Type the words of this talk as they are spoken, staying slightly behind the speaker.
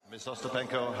Ms.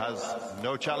 Ostapenko has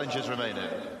no challenges remaining.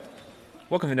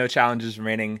 Welcome to No Challenges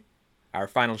Remaining, our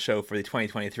final show for the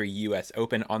 2023 U.S.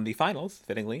 Open on the finals,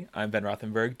 fittingly. I'm Ben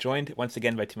Rothenberg, joined once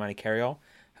again by Tumani Carriol.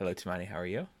 Hello, Tumani. How are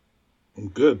you? I'm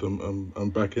good. I'm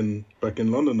back in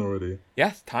London already.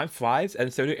 Yes, time flies,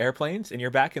 and so do airplanes, and you're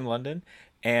back in London.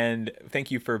 And thank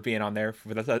you for being on there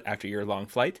with us after your long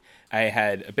flight. I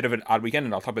had a bit of an odd weekend,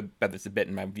 and I'll talk about this a bit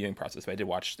in my viewing process. But I did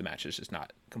watch the matches, just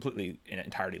not completely in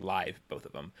entirety live, both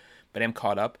of them. But I am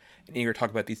caught up and eager to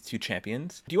talk about these two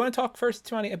champions. Do you want to talk first,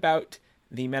 Tumani, about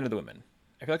the men or the women?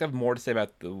 I feel like I have more to say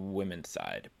about the women's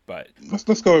side, but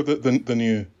let's go with the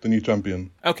new champion.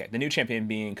 Okay, the new champion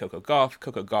being Coco Gauff.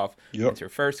 Coco Gauff wins her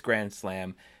first Grand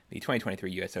Slam, the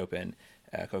 2023 U.S. Open.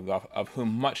 Coco Gauff, of whom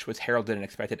much was heralded and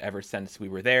expected ever since we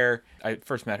were there. I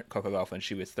first met Coco Gauff when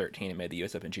she was 13 and made the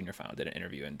U.S. Open Junior Final. Did an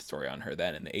interview and story on her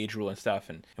then and the age rule and stuff.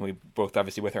 And we both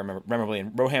obviously with her memorably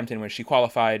in Roehampton when she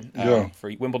qualified for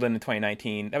Wimbledon in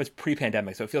 2019. That was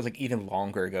pre-pandemic, so it feels like even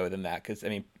longer ago than that. Because, I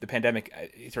mean, the pandemic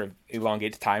sort of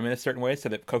elongates time in a certain way, so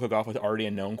that Coco Gauff was already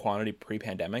a known quantity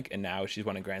pre-pandemic, and now she's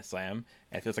won a Grand Slam.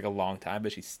 And it feels like a long time,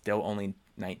 but she's still only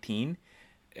 19.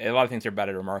 A lot of things are about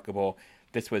it remarkable.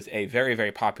 This was a very,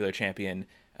 very popular champion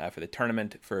for the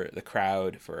tournament, for the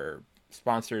crowd, for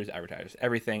sponsors, advertisers,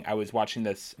 everything. I was watching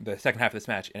the second half of this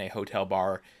match in a hotel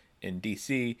bar in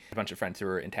D.C. A bunch of friends who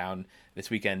were in town this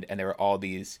weekend, and there were all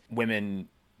these women,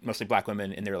 mostly black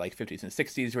women in their like 50s and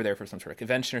 60s, who were there for some sort of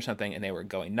convention or something, and they were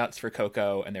going nuts for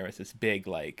Coco, and there was this big,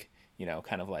 like, you know,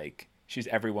 kind of like, she's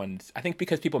everyone's, I think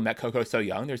because people met Coco so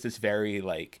young, there's this very,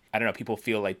 like, I don't know, people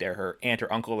feel like they're her aunt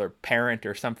or uncle or parent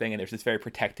or something, and there's this very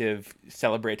protective,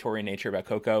 celebratory nature about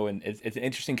Coco, and it's an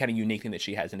interesting kind of unique thing that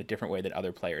she has in a different way that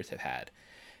other players have had,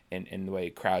 in the way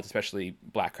crowds, especially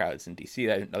black crowds in D.C.,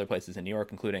 and other places in New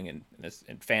York, including,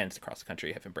 and fans across the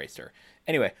country have embraced her.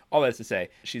 Anyway, all that is to say,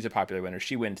 she's a popular winner.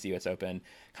 She wins the U.S. Open,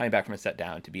 coming back from a set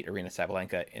down to beat Aryna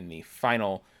Sabalenka in the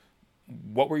final.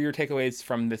 What were your takeaways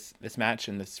from this match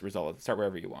and this result? Start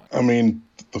wherever you want. I mean,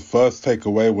 the first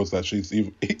takeaway was that she's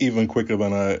even quicker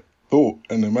than I thought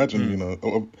and imagined. You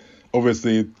know,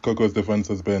 obviously Coco's defense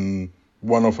has been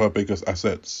one of her biggest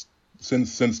assets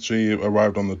since she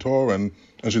arrived on the tour, and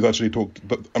she's actually talked.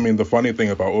 But I mean, the funny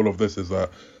thing about all of this is that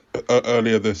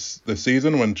earlier this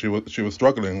season, when she was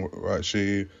struggling, right?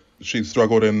 She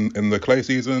struggled in the clay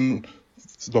season.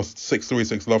 Lost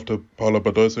 6-3, 6-love to Paula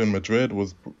Badosa in Madrid,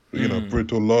 was, you know,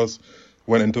 brutal loss.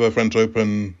 Went into the French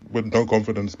Open with no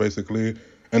confidence, basically,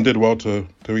 and did well to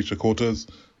reach the quarters.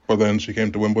 But then she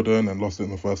came to Wimbledon and lost it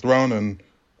in the first round,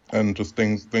 and just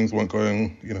things weren't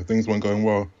going, you know, things weren't going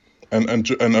well. And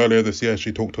earlier this year,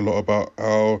 she talked a lot about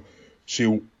how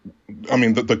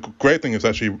the great thing is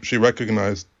that she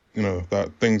recognized, you know,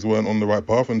 that things weren't on the right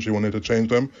path and she wanted to change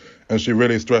them. And she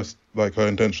really stressed, like, her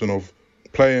intention of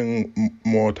playing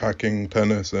more attacking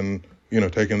tennis and, you know,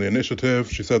 taking the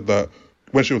initiative. She said that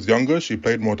when she was younger, she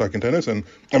played more attacking tennis. And,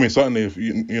 I mean, certainly if,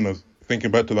 you know, thinking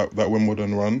back to that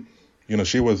Wimbledon run, you know,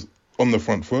 she was on the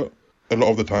front foot a lot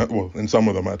of the time. Well, in some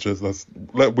of the matches.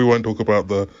 We won't talk about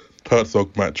the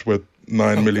Herzog match with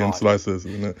 9 million slices,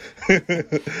 you know.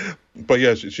 But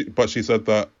yeah, she said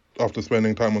that after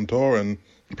spending time on tour and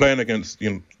playing against, you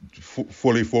know,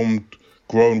 fully formed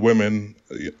grown women,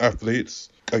 athletes,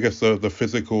 I guess the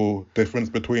physical difference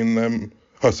between them,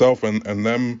 herself and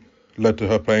them, led to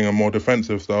her playing a more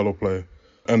defensive style of play.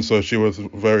 And so she was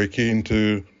very keen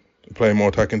to play more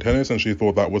attacking tennis, and she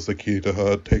thought that was the key to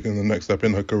her taking the next step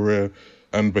in her career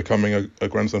and becoming a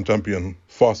Grand Slam champion.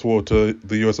 Fast forward to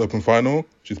the US Open final,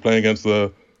 she's playing against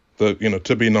the you know,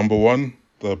 to be number one,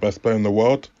 the best player in the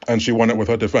world, and she won it with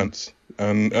her defense.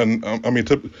 And I mean,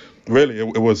 really,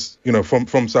 it was, you know, from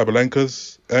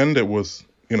Sabalenka's end, it was,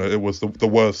 you know, it was the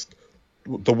worst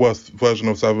version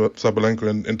of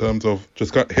Sabalenka in terms of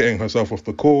just hitting herself off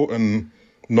the court and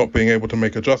not being able to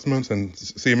make adjustments, and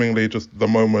seemingly just the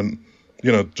moment,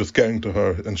 you know, just getting to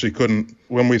her. And she couldn't.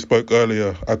 When we spoke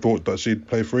earlier, I thought that she'd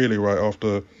play freely right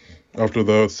after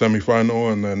the semi-final,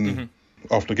 and then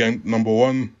after getting number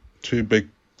one, two big,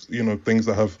 you know, things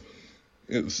that have,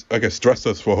 I guess, stressed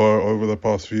us for her over the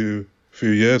past few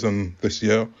years and this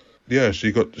year. Yeah,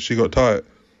 she got tight.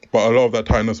 But a lot of that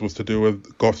tightness was to do with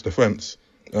Gauff's defense.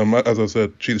 As I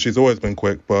said, she's always been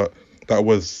quick, but that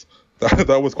was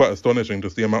quite astonishing,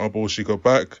 just the amount of balls she got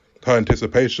back, her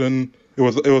anticipation. It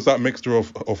was that mixture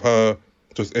of her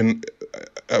just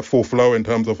at full flow in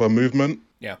terms of her movement.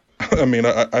 Yeah. I mean,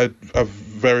 I've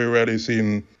very rarely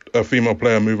seen a female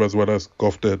player move as well as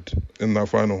Gauff did in that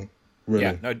final. Really.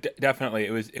 Yeah, no, definitely.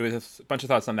 It was a bunch of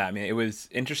thoughts on that. I mean, it was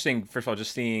interesting, first of all,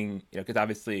 just seeing, you know, because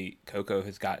obviously Coco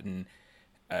has gotten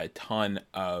a ton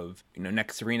of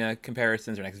next Serena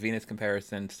comparisons or next Venus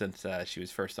comparisons since she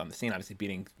was first on the scene. Obviously,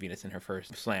 beating Venus in her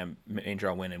first Slam main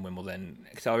draw win in Wimbledon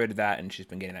accelerated that, and she's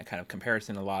been getting that kind of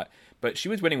comparison a lot. But she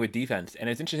was winning with defense, and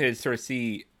it's interesting to sort of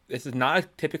see this is not a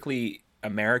typically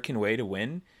American way to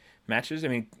win matches. I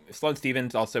mean, Sloane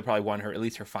Stephens also probably won at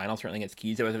least her final, certainly against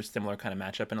Keys. It was a similar kind of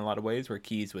matchup in a lot of ways, where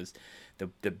Keys was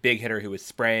the big hitter who was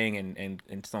spraying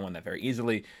and Sloane won that very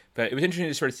easily. But it was interesting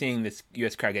to sort of seeing this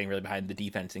U.S. crowd getting really behind the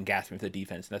defense and gasping for the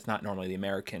defense. And that's not normally the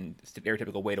American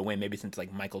stereotypical way to win, maybe since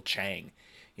like Michael Chang,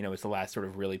 was the last sort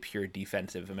of really pure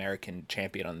defensive American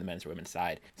champion on the men's or women's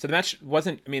side. So the match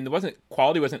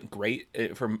quality wasn't great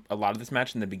for a lot of this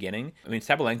match in the beginning. I mean,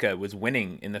 Sabalenka was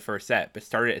winning in the first set, but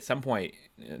started at some point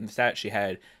in the set, she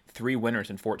had 3 winners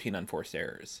and 14 unforced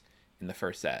errors in the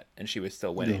first set, and she was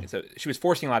still winning. Yeah. So she was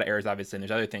forcing a lot of errors, obviously, and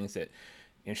there's other things that,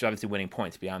 she's obviously winning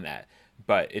points beyond that.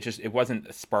 But it wasn't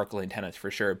a sparkling tennis for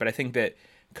sure. But I think that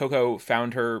Coco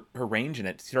found her range in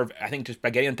it. Sort of, I think just by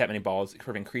getting that many balls, sort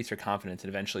of increased her confidence, and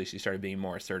eventually she started being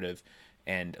more assertive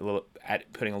and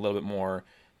putting a little bit more,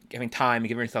 giving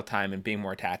herself time and being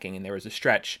more attacking. And there was a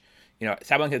stretch,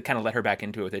 Sabalenka kind of let her back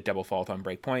into it with a double fault on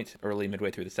break point early midway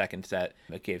through the second set.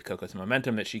 That gave Coco some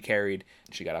momentum that she carried.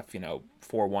 She got off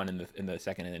 4-1 in the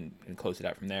second and closed it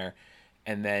out from there.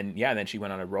 And then, then she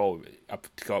went on a roll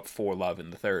to go up 4-love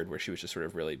in the third, where she was just sort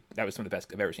of really, that was some of the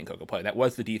best I've ever seen Coco play. That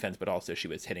was the defense, but also she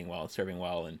was hitting well, serving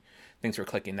well, and things were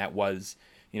clicking. That was,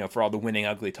 for all the winning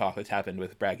ugly talk that's happened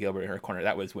with Brad Gilbert in her corner,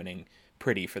 that was winning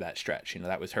pretty for that stretch.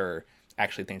 That was her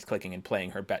actually things clicking and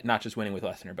playing her best, not just winning with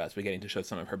less than her best, but getting to show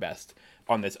some of her best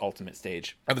on this ultimate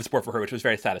stage of the sport for her, which was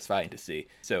very satisfying to see.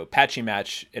 So patchy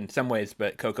match in some ways,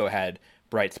 but Coco had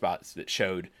bright spots that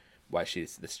showed why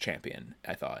she's this champion,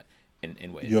 I thought.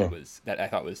 In ways that I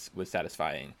thought was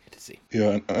satisfying to see.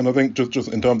 Yeah, and I think just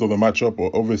in terms of the matchup,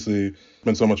 obviously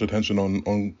been so much attention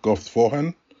on Gauff's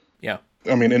forehand. Yeah.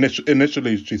 I mean,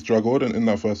 initially she struggled in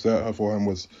that first set. Her forehand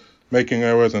was making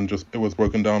errors, and it was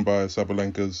broken down by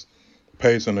Sabalenka's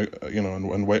pace and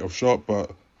and weight of shot.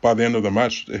 But by the end of the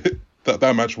match,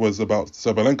 that match was about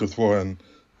Sabalenka's forehand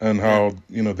and how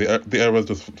the errors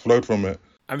just flowed from it.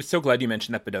 I'm so glad you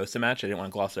mentioned that Badosa match. I didn't want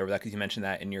to gloss over that because you mentioned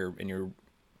that in your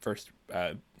first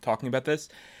talking about this.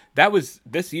 That was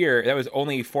this year. That was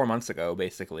only 4 months ago,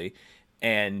 basically,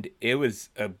 and it was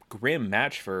a grim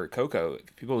match for Coco.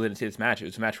 If people didn't see this match, it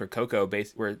was a match where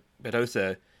where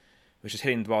Badosa was just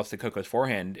hitting the balls to Coco's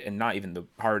forehand and not even the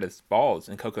hardest balls,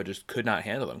 and Coco just could not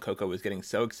handle them. Coco was getting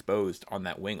so exposed on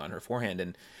that wing on her forehand,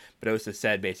 and Badosa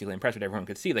said, basically impressed what everyone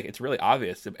could see, like, it's really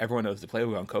obvious that everyone knows the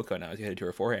playbook on Coco now is you hit it to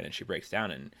her forehand and she breaks down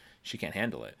and she can't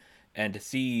handle it. And to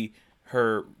see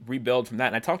her rebuild from that,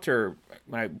 and I talked to her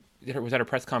when I was at her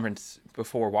press conference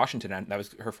before Washington, and that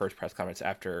was her first press conference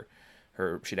after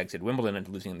she'd exited Wimbledon and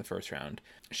losing in the first round.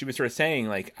 She was sort of saying,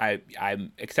 like,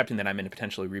 I'm accepting that I'm in a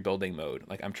potentially rebuilding mode.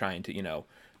 Like, I'm trying to,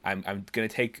 I'm going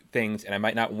to take things, and I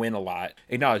might not win a lot.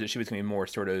 Acknowledge that she was going to be more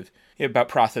sort of about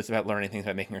process, about learning things,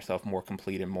 about making herself more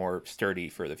complete and more sturdy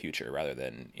for the future, rather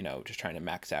than, just trying to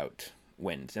max out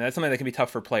wins. And that's something that can be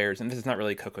tough for players, and this is not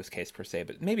really Coco's case per se,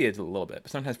 but maybe it's a little bit.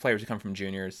 But sometimes players who come from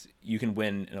juniors, you can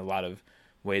win in a lot of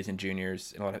ways in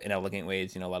juniors, in a lot of inelegant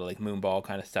ways, a lot of like moon ball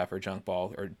kind of stuff, or junk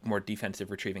ball, or more defensive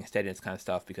retrieving steadiness kind of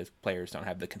stuff, because players don't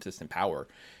have the consistent power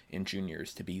in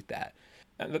juniors to beat that.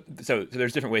 So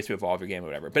there's different ways to evolve your game or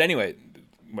whatever. But anyway,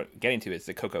 what getting to is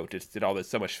that Coco just did all this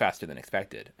so much faster than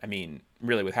expected. I mean,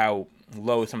 really, with how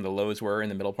low some of the lows were in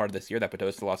the middle part of this year, that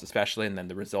Badosa loss especially, and then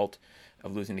the result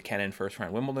of losing to Kenin first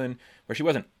round Wimbledon, where she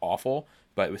wasn't awful,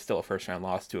 but it was still a first round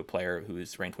loss to a player who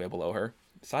was ranked way below her.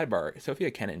 Sidebar, Sofia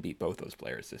Kenin beat both those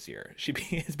players this year. She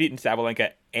has beaten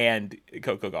Sabalenka and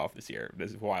Coco Gauff this year.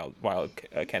 This is wild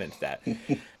Kenin stat.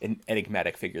 An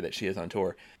enigmatic figure that she is on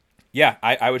tour. Yeah,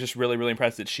 I was just really, really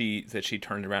impressed that she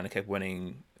turned around and kept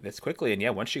winning this quickly. And yeah,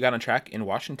 once she got on track in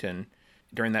Washington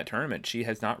during that tournament, she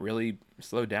has not really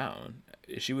slowed down.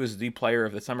 She was the player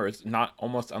of the summer. It's not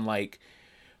almost unlike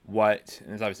what,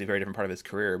 and it's obviously a very different part of his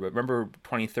career, but remember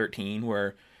 2013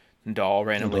 where Nadal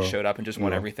randomly showed up and just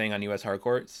won everything on U.S. hard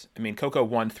courts? I mean, Coco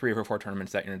won 3 of her 4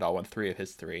 tournaments that year. Nadal won 3 of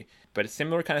his 3. But a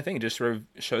similar kind of thing. It just sort of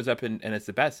shows up and it's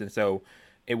the best. And so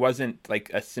it wasn't like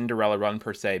a Cinderella run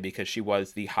per se, because she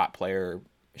was the hot player.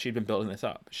 She'd been building this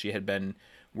up. She had been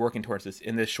working towards this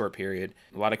in this short period.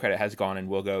 A lot of credit has gone and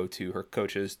will go to her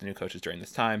coaches, the new coaches during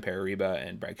this time, Parariba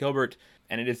and Brad Gilbert.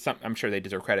 And it is I'm sure they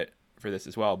deserve credit for this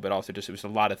as well. But also just it was a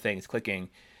lot of things clicking.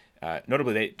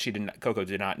 Notably, Coco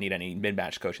did not need any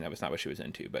mid-match coaching. That was not what she was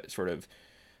into. But sort of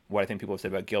what I think people have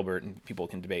said about Gilbert, and people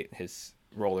can debate his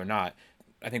role or not.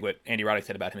 I think what Andy Roddick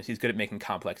said about him is he's good at making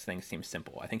complex things seem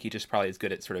simple. I think he just probably is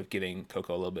good at sort of giving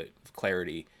Coco a little bit of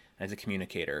clarity as a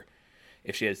communicator.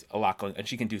 If she has a lot going, and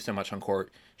she can do so much on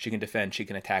court, she can defend, she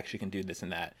can attack, she can do this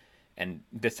and that. And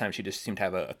this time she just seemed to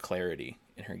have a clarity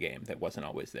in her game that wasn't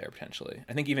always there potentially.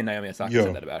 I think even Naomi Osaka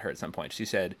said that about her at some point. She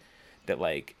said that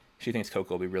like she thinks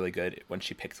Coco will be really good when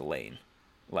she picks a lane,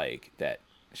 like that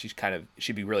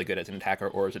she'd be really good as an attacker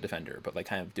or as a defender, but like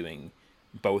kind of doing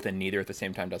both and neither at the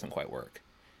same time doesn't quite work.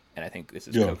 And I think this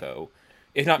is Coco,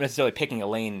 if not necessarily picking a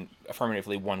lane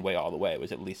affirmatively one way all the way, it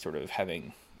was at least sort of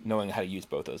knowing how to use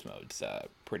both those modes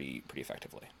pretty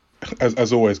effectively.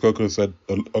 As always, Coco said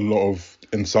a lot of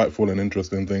insightful and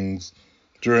interesting things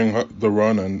during the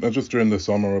run and just during the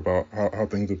summer about how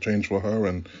things have changed for her.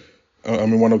 And I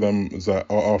mean, one of them is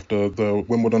that after the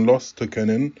Wimbledon loss to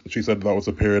Kenin, she said that was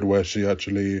a period where she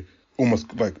actually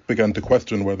almost like began to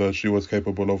question whether she was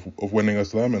capable of winning a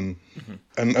slam.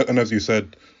 And as you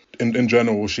said, in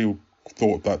general, she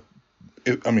thought that,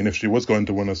 if she was going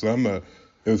to win a slam, that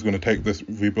it was going to take this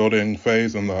rebuilding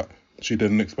phase and that she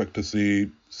didn't expect to see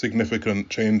significant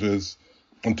changes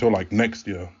until like next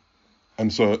year.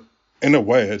 And so in a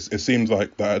way, it seems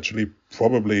like that actually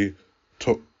probably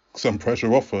took some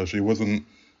pressure off her. She wasn't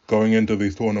going into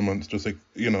these tournaments just,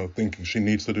 thinking she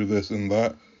needs to do this and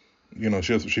that.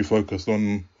 She focused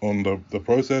on the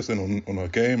process and on her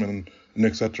game and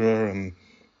etc.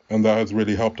 And that has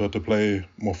really helped her to play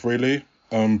more freely.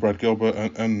 Brad Gilbert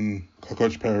and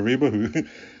Coach Perariba,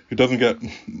 who doesn't get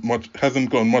much, hasn't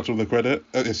gotten much of the credit.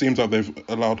 It seems like they've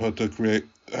allowed her to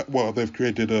they've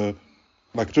created a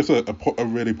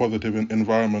really positive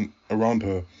environment around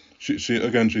her. She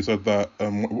said that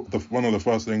one of the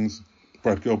first things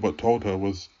Brad Gilbert told her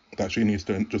was that she needs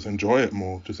to just enjoy it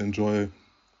more, just enjoy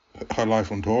her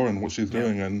life on tour and what she's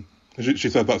doing. And she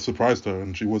said that surprised her,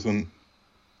 and that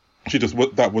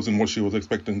wasn't what she was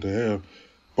expecting to hear.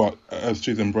 But as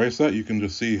she's embraced that, you can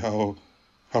just see how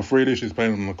freely she's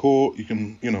playing on the court. You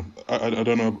can, I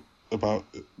don't know about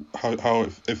how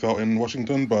it felt in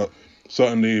Washington, but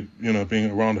certainly,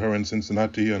 being around her in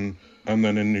Cincinnati and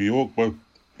then in New York, both,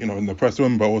 in the press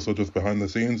room, but also just behind the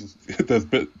scenes,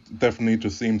 definitely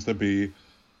just seems to be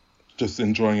just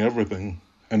enjoying everything,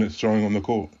 and it's showing on the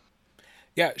court.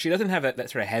 Yeah, she doesn't have that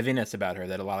sort of heaviness about her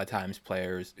that a lot of times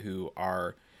players who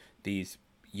are these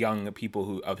young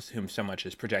people of whom so much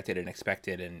is projected and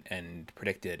expected and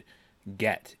predicted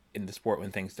get in the sport when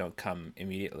things don't come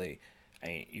immediately. I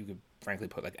mean, you could frankly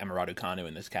put like Emma Raducanu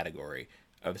in this category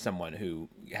of someone who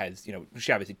has,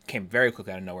 she obviously came very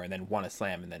quickly out of nowhere and then won a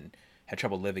slam and then had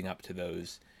trouble living up to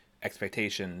those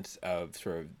expectations of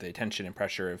sort of the attention and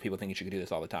pressure of people thinking she could do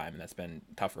this all the time. And that's been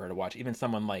tough for her to watch. Even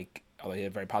someone like, although he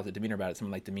had a very positive demeanor about it,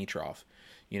 someone like Dimitrov,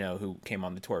 who came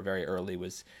on the tour very early,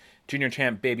 was junior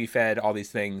champ, baby fed, all these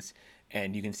things.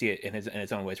 And you can see it in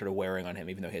his own way sort of wearing on him,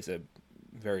 even though he has a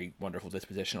very wonderful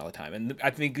disposition all the time. And I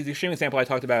think the extreme example I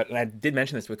talked about, and I did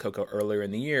mention this with Coco earlier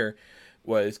in the year,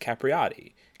 was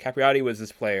Capriati. Capriati was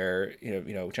this player,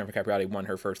 Jennifer Capriati won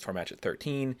her first tour match at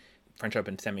 13, French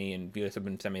Open semi and US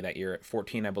Open semi that year at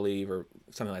 14, I believe, or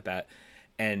something like that.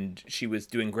 And she was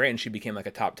doing great, and she became like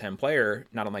a top 10 player,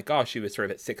 not unlike Gauff. She was sort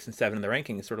of at 6 and 7 in the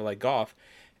rankings, sort of like Gauff.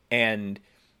 And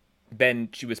then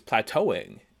she was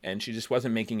plateauing, and she just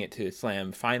wasn't making it to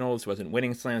slam finals, wasn't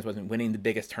winning slams, wasn't winning the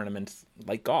biggest tournaments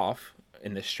like Gauff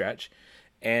in this stretch.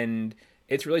 And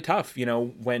it's really tough,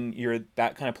 when you're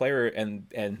that kind of player and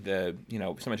the,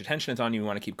 so much attention is on you, you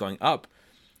want to keep going up.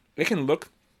 It can look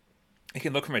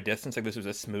from a distance like this was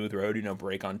a smooth road,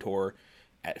 break on tour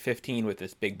at 15 with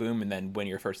this big boom and then win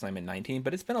your first slam at 19.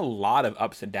 But it's been a lot of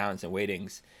ups and downs and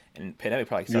waitings, and pandemic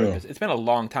probably started this. It's been a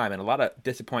long time and a lot of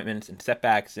disappointments and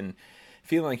setbacks and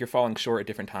feeling like you're falling short at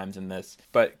different times in this.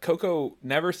 But Coco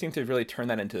never seemed to really turn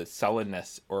that into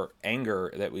sullenness or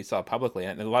anger that we saw publicly.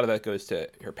 And a lot of that goes to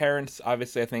her parents,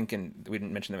 obviously, I think, and we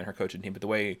didn't mention them in her coaching team, but the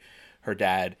way her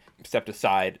dad stepped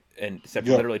aside and stepped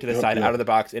literally to the side, out of the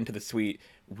box, into the suite,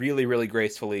 really, really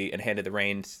gracefully, and handed the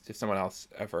reins to someone else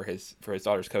for his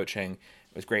daughter's coaching.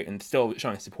 It was great, and still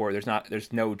showing support.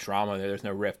 There's no drama there, there's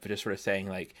no rift, but just sort of saying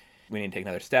like, we need to take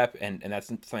another step, and that's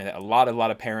something that a lot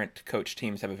of parent coach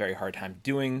teams have a very hard time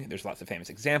doing. There's lots of famous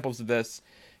examples of this,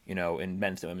 in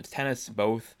men's and women's tennis,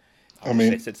 both. I'll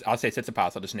say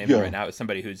Tsitsipas. I'll just name him right now as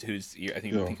somebody who's I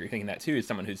think you're thinking that too, is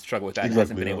someone who's struggled with that and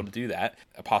hasn't been able to do that.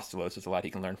 Apostolos, there's a lot he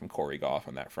can learn from Corey Gauff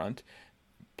on that front,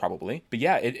 probably. But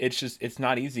yeah, it's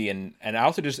not easy, and I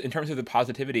also just, in terms of the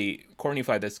positivity, Courtney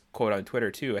flagged this quote on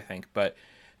Twitter too, I think, but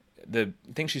the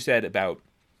thing she said about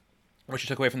what she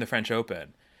took away from the French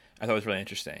Open, I thought was really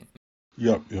interesting.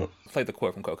 Yep. Play the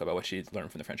quote from Coco about what she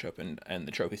learned from the French Open and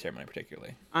the trophy ceremony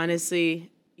particularly. Honestly,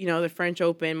 the French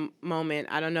Open moment.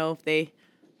 I don't know if they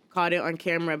caught it on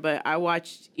camera, but I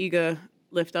watched Iga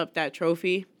lift up that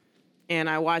trophy, and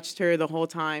I watched her the whole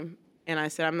time. And I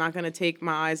said, I'm not going to take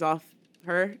my eyes off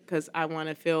her because I want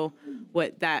to feel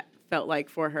what that felt like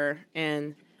for her.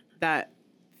 And that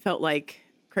felt like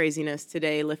craziness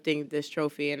today, lifting this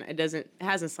trophy. And it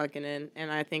hasn't sunken in.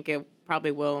 And I think it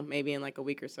probably will maybe in like a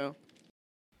week or so.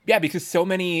 Yeah, because so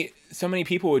many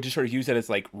people would just sort of use it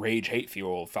as like rage, hate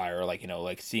fuel fire, like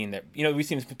like seeing that we've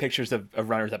seen pictures of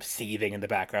runners up seething in the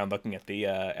background, looking at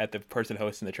the person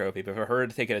hosting the trophy. But for her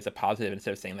to take it as a positive instead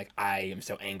of saying like I am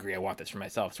so angry, I want this for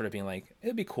myself, sort of being like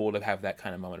it'd be cool to have that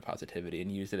kind of moment of positivity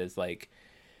and use it as like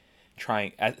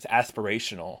trying as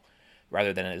aspirational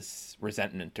rather than as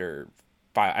resentment or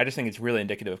fire. I just think it's really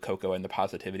indicative of Coco and the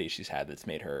positivity she's had that's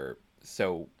made her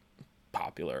so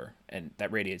popular, and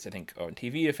that radiates I think on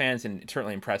TV to fans, and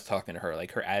certainly impressed talking to her.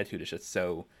 Like her attitude is just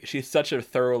she's such a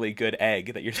thoroughly good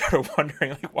egg that you're sort of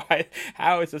wondering like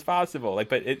how is this possible, like,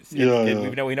 but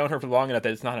we've known her for long enough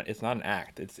that it's not an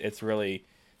act. It's really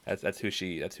that's who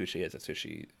she is, that's who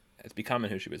she has become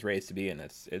and who she was raised to be, and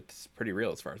it's pretty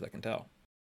real as far as I can tell.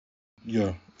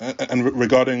 Yeah, and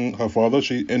regarding her father,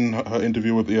 she in her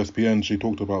interview with ESPN she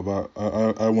talked about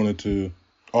that. I wanted to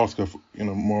ask her,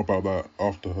 more about that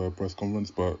after her press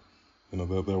conference, but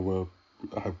I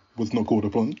was not called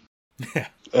upon. Yeah.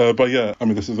 But yeah, I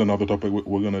mean, this is another topic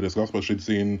we're going to discuss. But she'd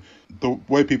seen the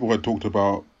way people had talked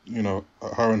about, her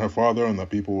and her father, and that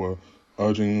people were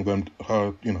urging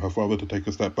her father to take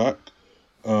a step back.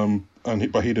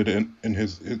 But he did it in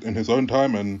his own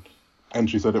time, and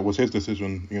she said it was his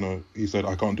decision. He said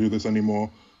I can't do this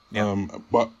anymore. Yeah.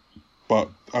 But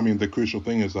I mean, the crucial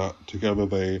thing is that together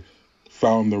they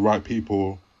found the right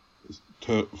people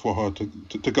for her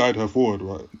to guide her forward,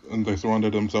 right? And they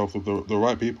surrounded themselves with the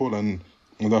right people, and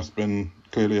that's been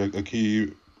clearly a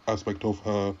key aspect of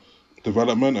her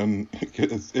development. And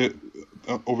it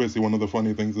obviously one of the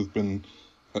funny things has been,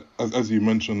 as you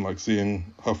mentioned, like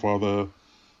seeing her father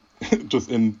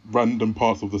just in random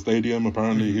parts of the stadium.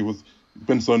 Apparently he was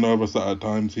been so nervous that at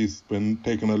times he's been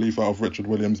taking a leaf out of Richard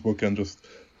Williams' book and just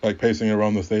like pacing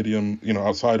around the stadium,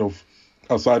 outside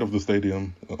of the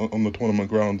stadium on the tournament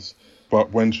grounds.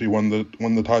 But when she won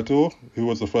the title, who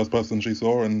was the first person she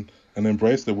saw and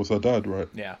embraced it was her dad, right?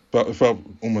 Yeah. But it felt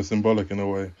almost symbolic in a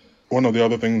way. One of the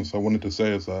other things I wanted to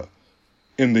say is that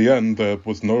in the end, there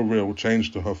was no real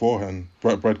change to her forehand.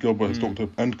 Brad Gilbert has talked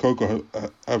and Coco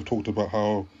have talked about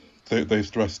how they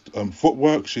stressed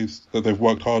footwork. That they've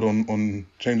worked hard on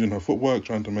changing her footwork,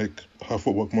 trying to make her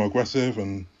footwork more aggressive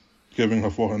and giving her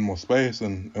forehand more space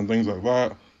and things like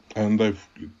that. And they've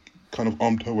kind of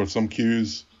armed her with some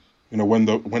cues,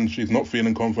 when she's not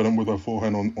feeling confident with her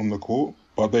forehand on the court.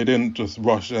 But they didn't just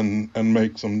rush and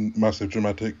make some massive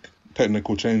dramatic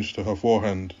technical change to her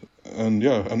forehand. And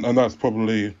yeah, and that's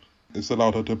probably, it's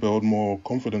allowed her to build more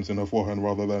confidence in her forehand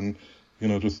rather than,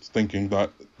 just thinking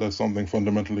that there's something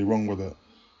fundamentally wrong with it.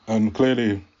 And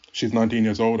clearly she's 19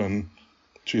 years old and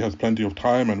she has plenty of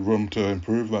time and room to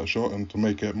improve that shot and to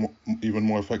make it even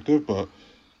more effective. But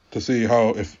to see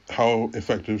how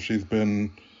effective she's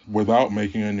been without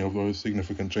making any of those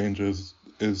significant changes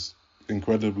is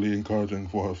incredibly encouraging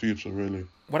for her future, really.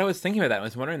 What I was thinking about that, I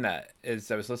was wondering that as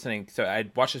I was listening. So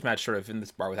I watched this match sort of in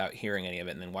this bar without hearing any of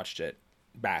it, and then watched it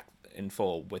back in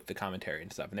full with the commentary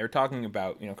and stuff. And they were talking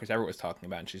about, Chris Everett was talking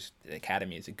about, and the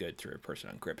academy is a good through person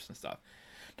on grips and stuff.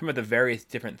 Talking about the various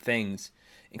different things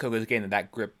in Coco's game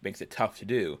that grip makes it tough to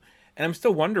do. And I'm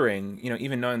still wondering,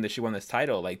 even knowing that she won this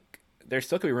title, like, there's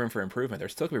still could be room for improvement.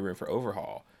 There's still could be room for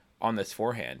overhaul on this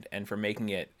forehand, and for making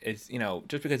it is,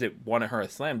 just because it won her a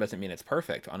slam doesn't mean it's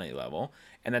perfect on any level.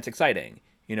 And that's exciting,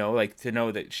 like to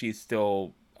know that she's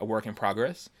still a work in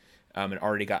progress, and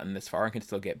already gotten this far and can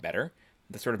still get better.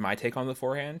 That's sort of my take on the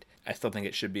forehand. I still think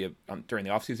it should be during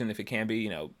the off season, if it can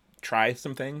be, try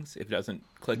some things. If it doesn't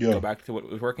click, go back to what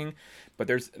was working. But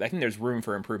I think there's room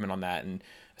for improvement on that, and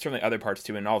certainly other parts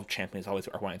too. And all champions always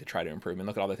are wanting to try to improve. And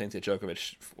look at all the things that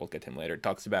Djokovic, we'll get to him later,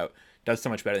 talks about, does so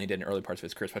much better than he did in early parts of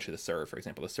his career, especially the serve, for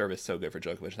example. The serve is so good for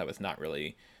Djokovic. That was not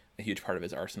really a huge part of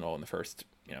his arsenal in the first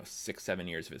 6-7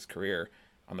 years of his career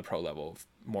on the pro level,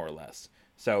 more or less.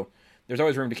 So there's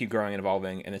always room to keep growing and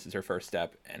evolving, and this is her first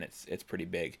step, and it's pretty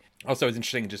big. Also, it's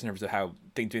interesting just in terms of how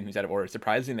doing things out of order. It's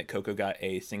surprising that Coco got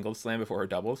a singles slam before her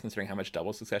doubles, considering how much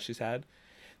doubles success she's had.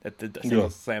 That the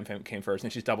singles slam came first,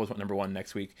 and she's doubles number one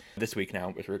this week now,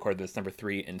 which we recorded this, number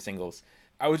 3 in singles.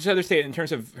 I would just rather say, in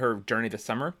terms of her journey this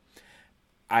summer,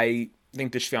 I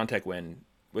think the Swiatek win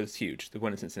was huge. The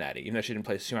win in Cincinnati, even though she didn't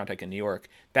play Swiatek in New York,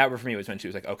 that for me was when she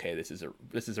was like, okay, this is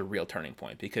a real turning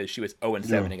point, because she was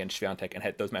 0-7 against Swiatek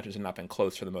and those matches had not been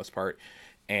close for the most part,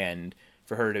 and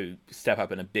for her to step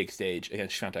up in a big stage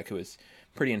against Swiatek, who was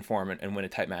pretty informed, and win a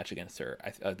tight match against her,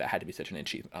 that had to be such an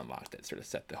achievement unlocked that sort of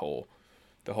set the whole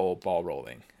ball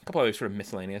rolling. A couple other sort of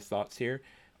miscellaneous thoughts here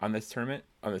on this tournament,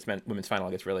 on this women's final.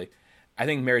 I guess really, I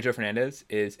think Mary Jo Fernandez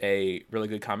is a really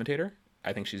good commentator.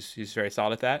 I think she's very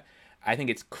solid at that. I think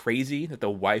it's crazy that the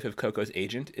wife of Coco's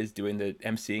agent is doing the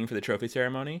emceeing for the trophy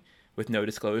ceremony with no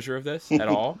disclosure of this at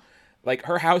all. Like,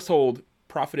 her household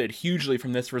profited hugely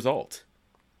from this result.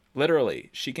 Literally,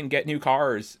 she can get new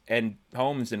cars and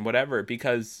homes and whatever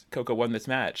because Coco won this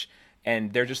match.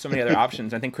 And there's just so many other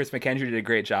options. I think Chris McKendry did a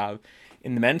great job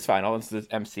in the men's final as the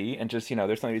MC. And just,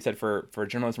 there's something to be said for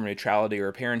journalism neutrality or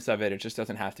appearance of it. It just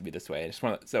doesn't have to be this way. I just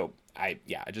want to,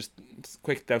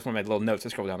 quick, that's one of my little notes to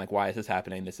scroll down. Like, why is this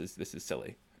happening? This is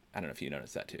silly. I don't know if you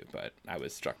noticed that too, but I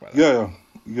was struck by that.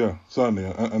 Yeah, certainly.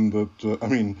 And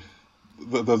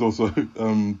there's also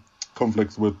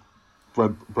conflicts with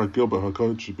Brad Gilbert, her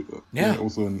coach,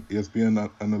 also an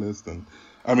ESPN analyst, and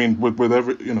I mean with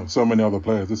every so many other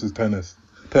players. This is tennis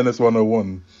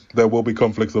 101. There will be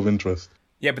conflicts of interest.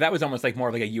 Yeah, but that was almost like more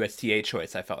of like a USTA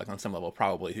choice. I felt like on some level,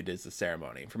 probably who does the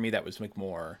ceremony. For me, that was like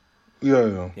more.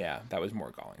 Yeah, that was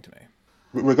more galling to me.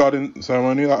 Regarding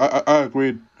ceremony, I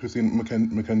agreed. Christine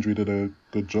McKendry did a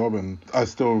good job, and I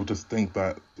still just think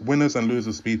that winners and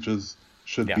losers speeches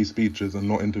should be speeches and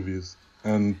not interviews.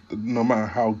 And no matter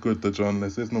how good the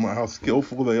journalist is, no matter how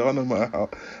skillful they are, no matter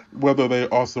whether they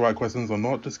ask the right questions or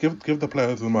not, just give the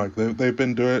players the mic. They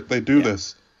do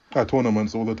this at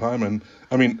tournaments all the time. And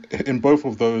I mean, in both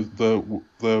of those,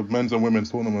 the men's and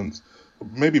women's tournaments,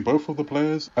 maybe both of the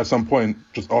players at some point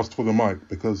just asked for the mic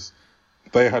because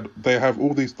they have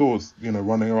all these thoughts,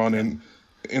 running around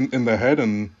in their head,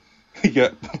 and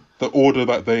yet the order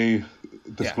that they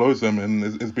disclose them in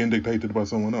is being dictated by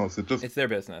someone else. It's their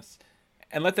business.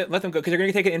 And let them go, because they're going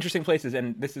to take it interesting places.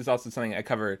 And this is also something I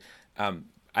covered.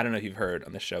 I don't know if you've heard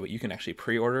on the show, but you can actually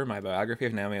pre-order my biography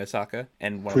of Naomi Osaka.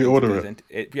 And pre-order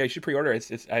it. Yeah, you should pre-order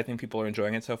it. I think people are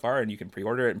enjoying it so far, and you can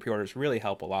pre-order it. And pre-orders really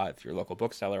help a lot if you're a local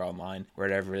bookseller, online,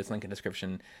 wherever it is. Link in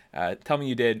description. Tell me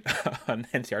you did on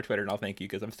NCR Twitter, and I'll thank you,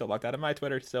 because I'm still locked out of my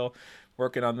Twitter, still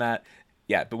working on that.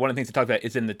 Yeah, but one of the things to talk about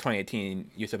is in the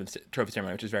 2018 US Open Trophy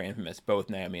ceremony, which is very infamous. Both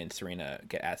Naomi and Serena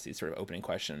get asked these sort of opening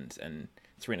questions, and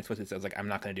Serena explicitly says, like, I'm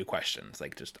not going to do questions.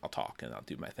 Like, just I'll talk and I'll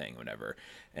do my thing, whatever.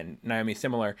 And Naomi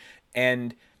similar.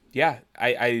 And yeah,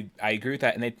 I agree with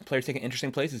that. And players taking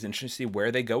interesting places. Interesting to see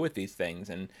where they go with these things.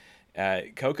 And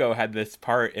Coco had this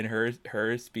part in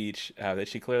her speech that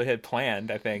she clearly had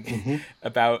planned, I think,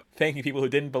 about thanking people who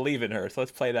didn't believe in her. So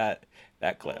let's play that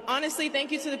clip. Honestly,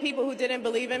 thank you to the people who didn't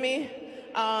believe in me.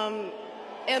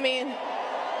 I mean,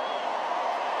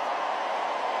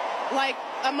 like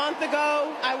a month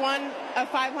ago, I won a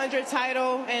 500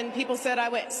 title, and people said I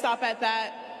would stop at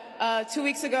that. 2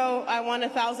 weeks ago, I won a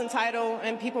 1,000 title,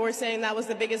 and people were saying that was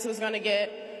the biggest it was going to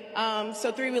get.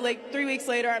 So 3 weeks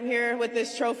later, I'm here with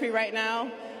this trophy right now.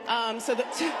 I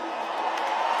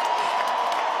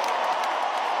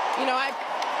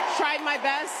tried my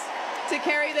best to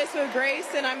carry this with grace,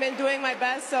 and I've been doing my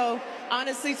best. So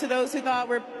honestly, to those who thought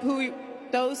who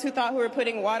were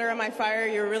putting water on my fire,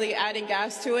 you're really adding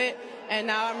gas to it. And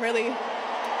now I'm really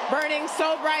burning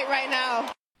so bright right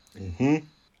now.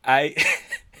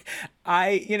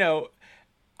 I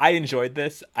enjoyed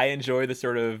this. I enjoy the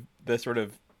sort of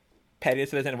pettiness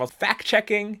of this. And it involves fact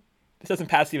checking. This doesn't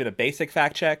pass even a basic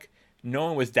fact check. No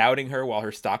one was doubting her while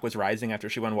her stock was rising after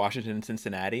she won Washington and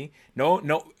Cincinnati. No,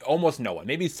 almost no one.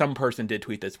 Maybe some person did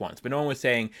tweet this once, but no one was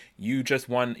saying, you just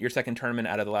won your second tournament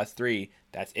out of the last 3.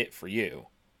 That's it for you.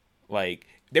 Like,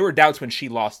 there were doubts when she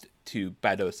lost to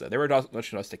Badosa. There were doubts when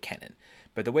she lost to Kenin.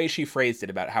 But the way she phrased it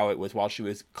about how it was while she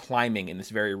was climbing in this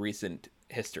very recent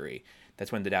history,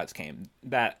 that's when the doubts came.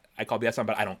 That I call BS on,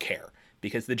 but I don't care,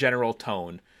 because the general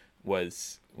tone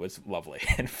was lovely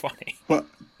and funny. But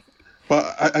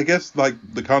I guess, like,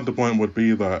 the counterpoint would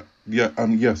be that,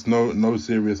 yes, no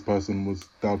serious person was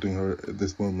doubting her at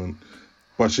this moment.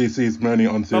 But she sees many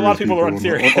unserious a lot of people are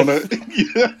unserious. on her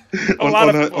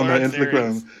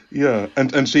Instagram. Yeah,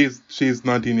 and she's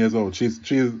 19 years old. She's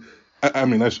I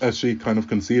mean, as she kind of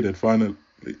conceded finally,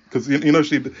 because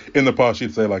she in the past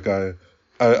she'd say, like,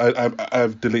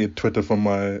 I've deleted Twitter from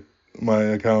my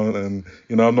account, and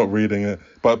I'm not reading it.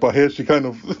 But here she kind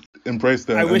of embraced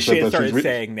it. I wish she had started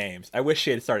saying names.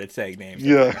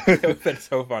 Yeah, it would have been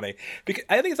so funny. Because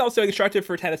I think it's also instructive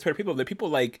for tennis Twitter people that people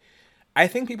like. I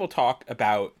think people talk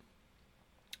about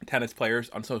tennis players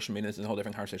on social media. This is a whole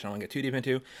different conversation I don't want to get too deep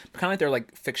into. But kind of like they're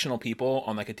like fictional people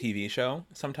on like a TV show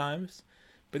sometimes.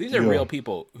 But these are real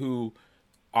people who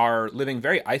are living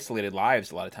very isolated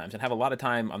lives a lot of times and have a lot of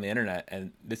time on the internet.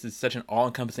 And this is such an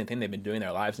all-encompassing thing. They've been doing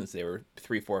their lives since they were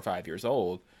 3, 4, 5 years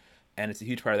old. And it's a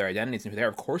huge part of their identities. And there,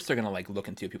 of course, they're going to like look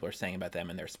into what people are saying about them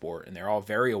and their sport. And they're all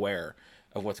very aware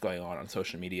of what's going on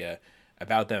social media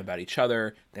about them, about each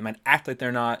other. They might act like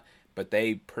they're not, but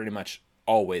they pretty much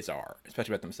always are,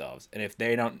 especially about themselves. And if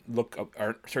they don't look up,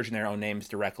 are searching their own names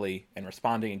directly and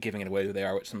responding and giving it away who they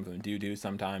are, which some of them do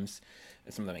sometimes,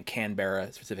 some of them in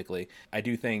Canberra specifically, I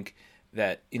do think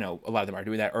that, you know, a lot of them are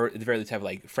doing that, or at the very least have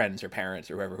like friends or parents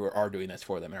or whoever who are doing this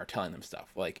for them and are telling them stuff.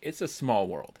 Like, it's a small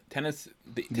world. Tennis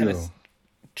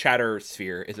chatter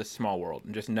sphere is a small world,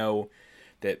 and just know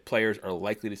that players are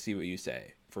likely to see what you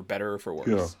say, for better or for worse.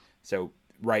 Yeah. So,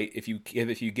 right, if you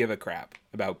give a crap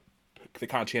about the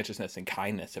conscientiousness and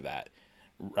kindness of that,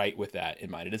 right, with that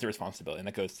in mind, it is a responsibility. And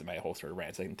that goes to my whole sort of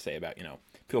rants I can say about, you know,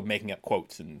 people making up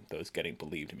quotes and those getting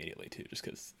believed immediately too, just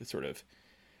because it's sort of,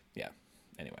 yeah.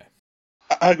 Anyway,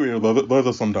 I agree with those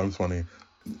are sometimes funny.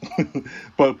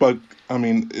 but I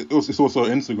mean, it's also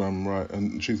Instagram, right?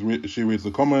 And she reads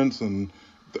the comments, and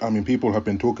I mean, people have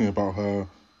been talking about her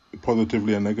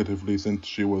positively and negatively since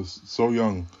she was so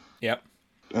young. Yep.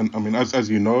 And I mean, as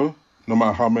you know, no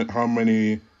matter how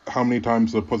many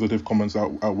times the positive comments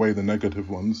outweigh the negative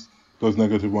ones, those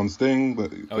negative ones sting.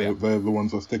 They're the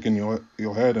ones that stick in your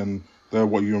head, and they're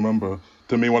what you remember.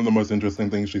 To me, one of the most interesting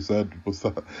things she said was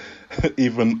that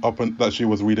that she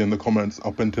was reading the comments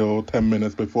up until 10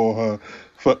 minutes before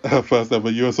her first ever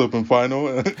US Open final,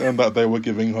 and that they were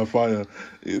giving her fire.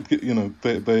 You know,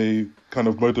 they kind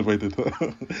of motivated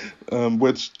her,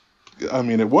 which, I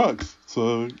mean, it works.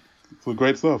 So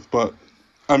great stuff. But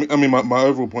I mean, my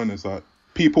overall point is that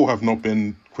people have not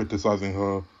been criticizing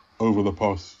her over the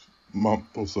past month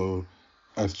or so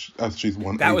as she's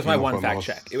won. That was my one fact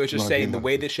check. It was just saying the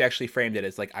way that she actually framed it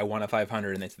is like, I won a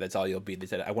 500, and they said that's all you'll be. They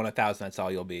said, I won 1,000, that's all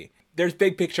you'll be. There's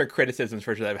big picture criticisms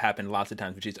for sure that have happened lots of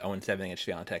times, which is 0-7 against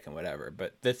Swiatek and whatever.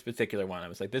 But this particular one, I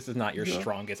was like, this is not your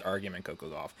strongest argument, Coco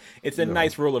Gauff. It's a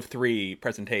nice rule of 3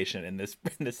 presentation in this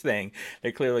thing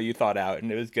that clearly you thought out,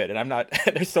 and it was good. And I'm not,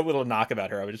 there's so little knock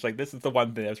about her. I was just like, this is the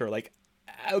one thing that was sort of like,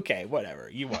 okay, whatever,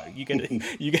 you won.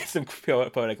 You get some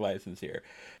poetic license here.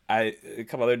 A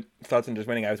couple other thoughts on just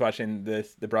winning. I was watching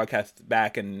the broadcast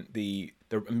back, and the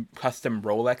custom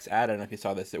Rolex ad. I don't know if you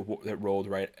saw this. It rolled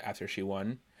right after she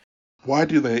won. Why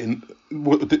do they?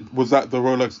 Was that the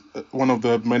Rolex? One of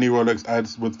the many Rolex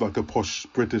ads with like a posh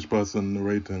British person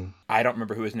narrating? I don't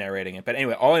remember who was narrating it, but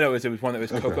anyway, all I know is it was one that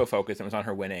was Coco focused and was on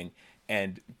her winning,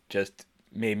 and just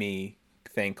made me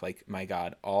think, like, my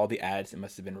God, all the ads that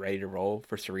must have been ready to roll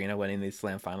for Serena winning these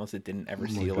Slam finals that didn't ever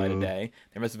see the light of day.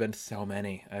 There must have been so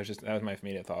many. That was my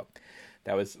immediate thought.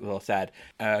 That was a little sad.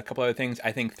 A couple other things.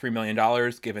 I think $3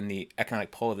 million, given the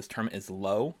economic pull of this tournament, is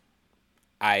low.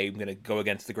 I'm going to go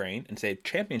against the grain and say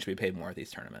champions should be paid more at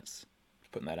these tournaments.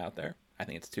 Just putting that out there. I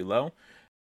think it's too low.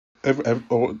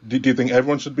 Or do you think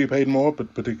everyone should be paid more,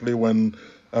 but particularly when,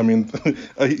 I mean...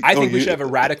 I think we should have a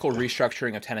radical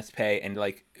restructuring of tennis pay and,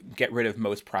 like, get rid of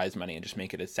most prize money and just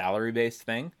make it a salary-based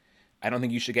thing. I don't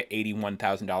think you should get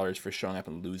 $81,000 for showing up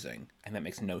and losing, and that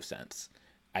makes no sense.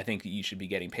 I think you should be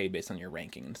getting paid based on your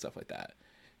ranking and stuff like that.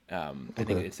 I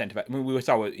think incentivize. I mean, we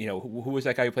saw, you know, who was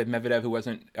that guy who played Medvedev who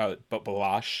wasn't, but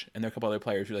Balash, and there are a couple other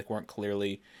players who like weren't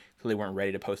clearly weren't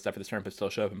ready to post up for this tournament, but still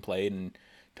showed up and played and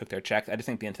took their checks. I just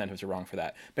think the incentives are wrong for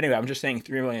that. But anyway, I'm just saying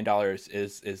 $3 million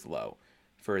is low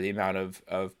for the amount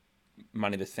of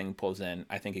money this thing pulls in.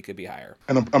 I think it could be higher.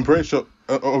 And I'm pretty sure,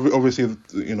 obviously,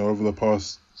 you know, over the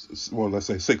past, well, let's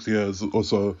say 6 years or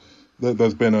so,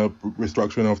 there's been a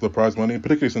restructuring of the prize money,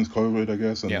 particularly since COVID, I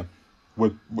guess. And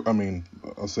with, I mean,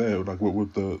 I'll say it, like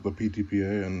with the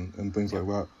PTPA and things like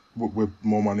that, with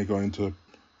more money going to,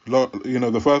 you know,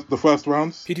 the first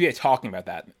rounds. PTPA talking about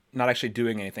that, not actually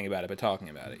doing anything about it, but talking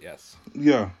about it. Yes.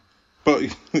 Yeah, but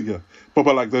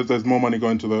like there's more money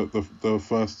going to the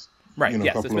first. Right. You know,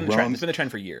 yes, couple it's been of the trend. rounds. It's been the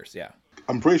trend for years. Yeah.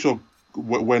 I'm pretty sure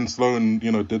when Sloane,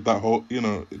 you know, did that whole, you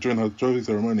know, during her trophy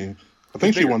ceremony, I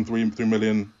think she won 3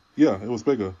 million. Yeah, it was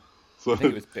bigger. So I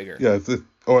think it was bigger. Yeah,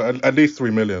 or at least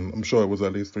 3 million. I'm sure it was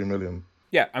at least 3 million.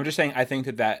 Yeah, I'm just saying. I think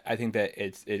that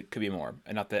it could be more,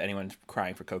 and not that anyone's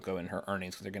crying for Coco and her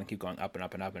earnings, because they're going to keep going up and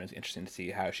up and up, and it's interesting to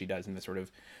see how she does in the sort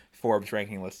of Forbes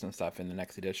ranking lists and stuff in the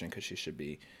next edition, because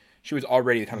she was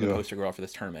already kind of the poster girl for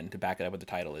this tournament. To back it up with the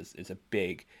title is a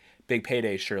big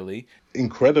payday, surely.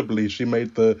 Incredibly, she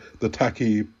made the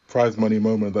tacky prize money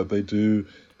moment that they do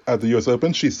at the US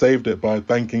Open. She saved it by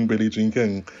thanking Billie Jean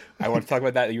King. I want to talk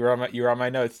about that. You were on my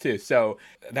notes too. So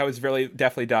that was really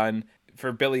definitely done.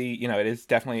 For Billie, you know, it is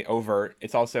definitely overt.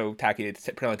 It's also tacky. It's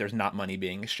pretty like there's not money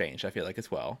being exchanged, I feel like,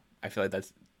 as well. I feel like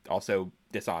that's also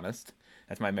dishonest.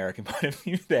 That's my American point of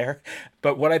view there.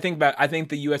 But what I think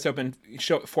the U.S. Open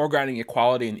foregrounding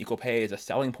equality and equal pay is a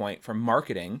selling point for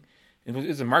marketing. It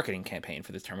was a marketing campaign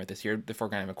for this tournament this year, the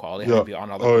foregrounding of equality, having to be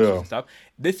on all the posters and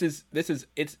stuff.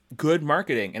 It's good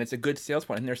marketing, and it's a good sales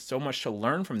point, and there's so much to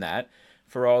learn from that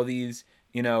for all these,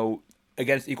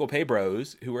 against equal pay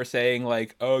bros who are saying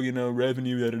like, oh,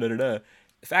 revenue, da da da da.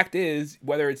 The fact is,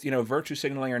 whether it's virtue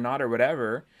signaling or not or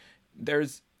whatever,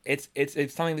 it's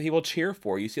something that people cheer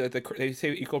for. You see, like they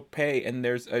say equal pay, and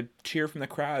there's a cheer from the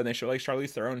crowd, and they show like Charlize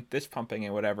Theron fist pumping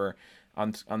and whatever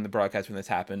on the broadcast when this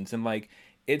happens, and like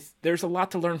there's a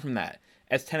lot to learn from that.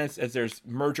 As there's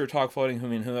merger talk floating, who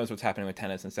knows what's happening with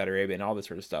tennis and Saudi Arabia and all this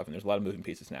sort of stuff, and there's a lot of moving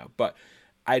pieces now. But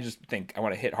I just think I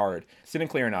want to hit hard,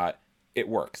 cynically or not, it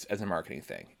works as a marketing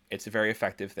thing. It's a very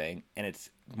effective thing, and it's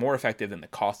more effective than the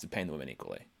cost of paying the women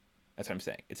equally. That's what I'm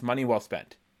saying. It's money well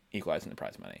spent, equalizing the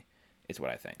prize money. Is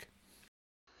what I think.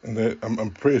 And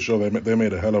I'm pretty sure they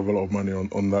made a hell of a lot of money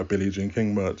on that Billie Jean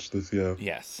King merch this year.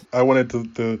 Yes. I wanted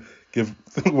to give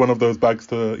one of those bags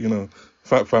to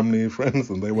family, friends,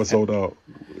 and they were sold out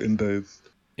in days.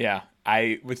 Yeah,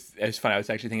 it was funny. I was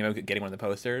actually thinking about getting one of the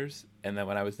posters, and then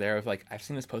when I was there, I was like, I've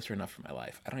seen this poster enough for my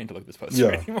life. I don't need to look at this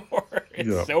poster anymore.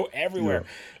 It's so everywhere.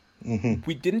 Yeah. Mm-hmm.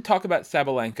 We didn't talk about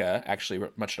Sabalenka actually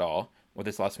much at all, what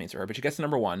this loss means for her, but she gets to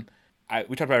number one.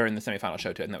 We talked about her in the semifinal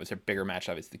show too, and that was her bigger match.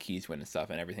 Obviously, the keys win and stuff,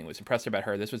 and everything was impressive about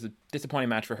her. This was a disappointing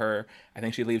match for her. I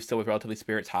think she leaves still with relatively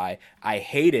spirits high. I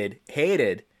hated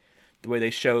the way they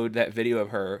showed that video of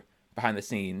her behind the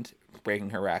scenes breaking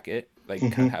her racket, like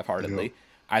kind of half-heartedly. Yeah.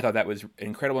 I thought that was an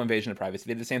incredible invasion of privacy.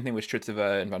 They did the same thing with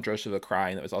Strycova and Vondrousova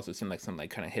crying. That was also seemed like some like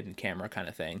kind of hidden camera kind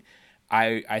of thing.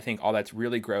 I think all that's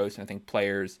really gross, and I think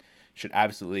players should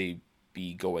absolutely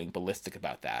be going ballistic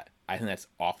about that. I think that's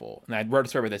awful. And I wrote a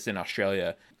story about this in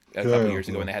Australia a couple years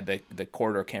ago when they had the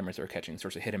corridor cameras that were catching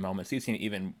sorts of hidden moments. You've seen it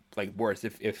even like worse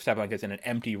if Sabalenka's in an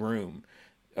empty room,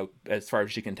 as far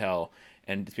as she can tell,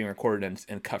 and it's being recorded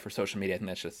and cut for social media. I think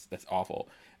that's awful.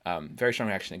 Very strong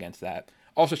reaction against that.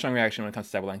 Also strong reaction when it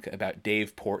comes to Sabalenka about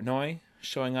Dave Portnoy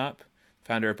showing up,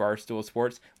 founder of Barstool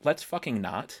Sports. Let's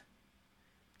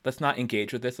not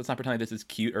engage with this. Let's not pretend like this is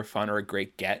cute or fun or a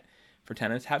great get for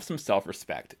tennis. Have some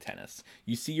self-respect, tennis.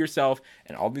 You see yourself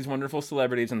and all these wonderful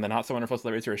celebrities and the not so wonderful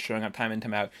celebrities who are showing up time in,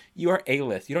 time out. You are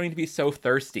A-list. You don't need to be so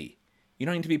thirsty. You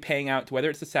don't need to be paying out to whether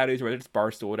it's the Saudis or whether it's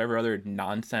Barstool, whatever other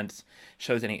nonsense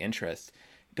shows any interest.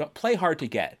 Don't play hard to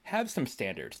get. Have some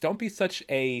standards. Don't be such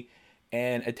an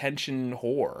attention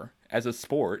whore as a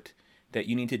sport that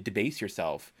you need to debase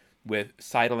yourself with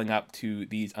sidling up to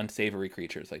these unsavory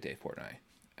creatures like Dave Portnoy.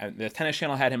 The Tennis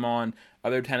Channel had him on.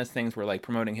 Other tennis things were like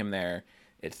promoting him there.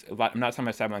 It's a lot. I'm not talking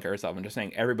about Sabalenka herself. I'm just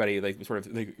saying everybody like sort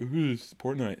of like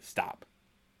Portnoy. Stop.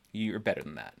 You're better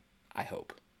than that. I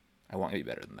hope. I want you to be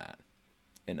better than that.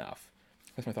 Enough.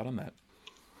 That's my thought on that.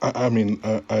 I mean,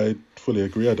 I fully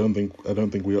agree. I don't think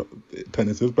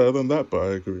tennis is better than that, but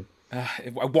I agree.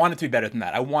 I want it to be better than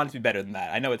that.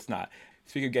 I know it's not.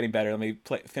 Speaking of getting better, let me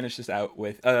finish this out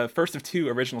with first of two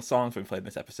original songs we played in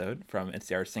this episode from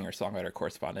NCR singer-songwriter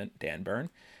correspondent Dan Byrne.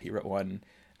 He wrote one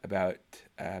about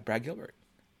Brad Gilbert.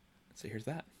 So here's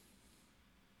that.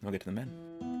 We'll get to the men.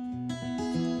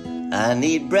 I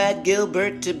need Brad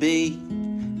Gilbert to be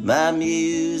my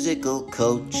musical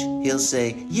coach. He'll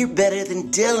say, you're better than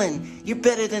Dylan. You're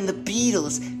better than the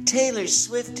Beatles. Taylor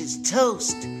Swift is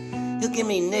toast. He'll give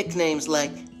me nicknames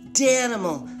like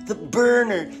Danimal, The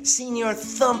Burner, Senior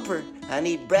Thumper. I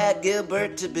need Brad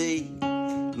Gilbert to be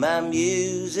my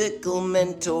musical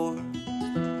mentor.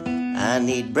 I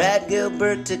need Brad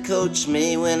Gilbert to coach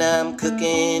me when I'm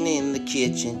cooking in the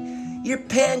kitchen. Your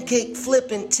pancake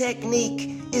flipping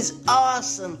technique is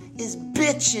awesome, is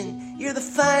bitchin'. You're the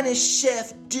finest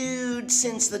chef, dude,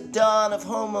 since the dawn of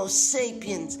Homo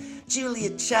sapiens.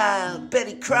 Julia Child,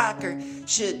 Betty Crocker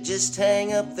should just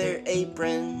hang up their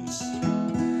aprons.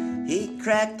 He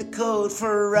cracked the code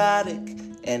for erotic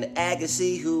and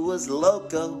Agassi, who was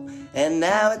loco. And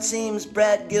now it seems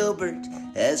Brad Gilbert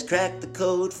has cracked the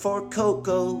code for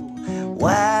Coco.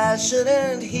 Why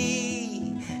shouldn't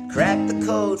he crack the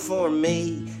code for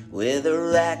me? With a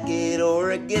racket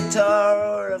or a guitar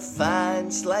or a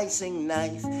fine slicing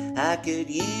knife, I could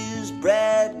use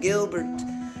Brad Gilbert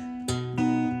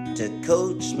to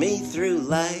coach me through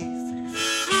life.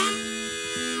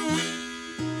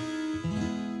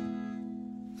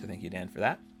 So thank you, Dan, for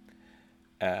that.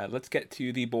 Let's get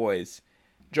to the boys.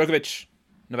 Novak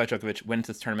Djokovic wins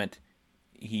this tournament.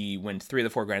 He wins 3 of the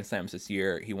 4 Grand Slams this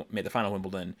year. He made the final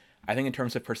Wimbledon. I think in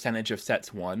terms of percentage of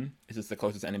sets won, this is the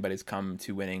closest anybody's come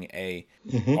to winning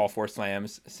all 4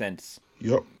 slams since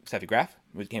Yep. Steffi Graf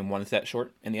came 1 set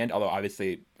short in the end, although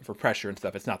obviously for pressure and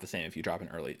stuff, it's not the same if you drop an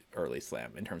early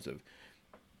slam in terms of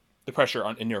the pressure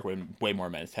in New York would have been way more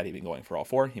immense had he been going for all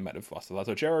 4. He might have lost to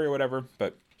Lazo Jerry or whatever,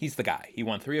 but he's the guy. He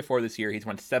won 3 of 4 this year. He's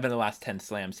won 7 of the last 10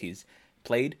 slams he's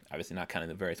played. Obviously not counting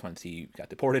the various ones he got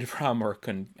deported from or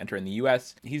couldn't enter in the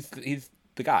U.S. He's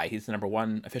the guy. He's the number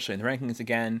 1 officially in the rankings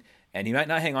again, and he might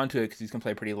not hang on to it because he's going to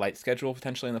play a pretty light schedule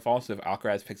potentially in the fall, so if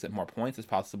Alcaraz picks up more points, it's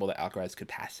possible that Alcaraz could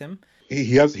pass him.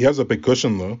 He has a big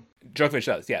cushion, though. Djokovic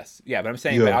does, yes. Yeah, but I'm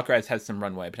saying that Alcaraz has some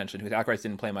runway potentially, because Alcaraz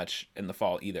didn't play much in the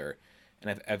fall either.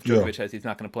 And if Djokovic says he's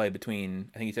not going to play between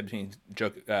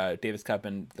Davis Cup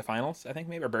and the finals, I think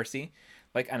maybe, or Bercy.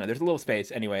 Like, I don't know, there's a little space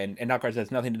anyway, and Alcaraz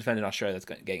has nothing to defend in Australia that's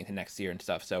getting into next year and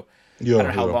stuff, so I don't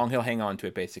know how long he'll hang on to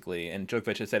it, basically. And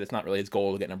Djokovic has said it's not really his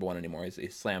goal to get number 1 anymore.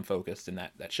 He's slam-focused, and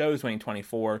that shows, winning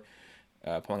 24,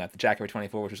 pulling out the jacket for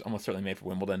 24, which was almost certainly made for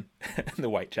Wimbledon, the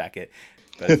white jacket.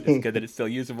 But it's good that it's still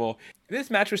usable. This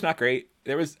match was not great.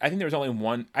 I think there was only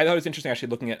one. I thought it was interesting, actually,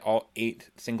 looking at all 8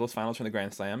 singles finals from the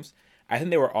Grand Slams. I think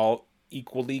they were all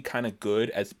equally kind of good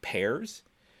as pairs,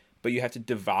 but you have to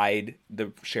divide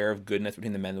the share of goodness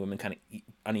between the men and the women kind of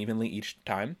unevenly each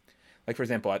time. Like, for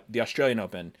example, at the Australian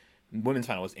Open, the women's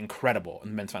final was incredible,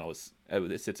 and the men's final was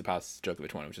Tsitsipas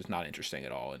Djokovic won, which is not interesting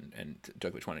at all, and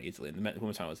Djokovic won it easily, and the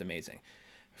women's final was amazing.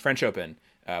 French Open,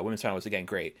 women's final was, again,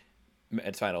 great.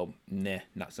 Men's final,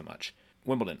 not so much.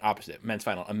 Wimbledon, opposite. Men's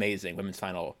final, amazing. Women's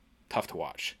final, tough to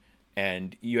watch.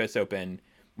 And U.S. Open,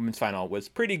 women's final was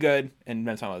pretty good, and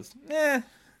men's final was,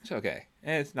 it's okay.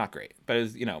 It's not great. But it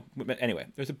was, anyway,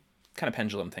 there's a kind of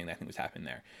pendulum thing that I think was happening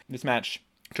there. This match,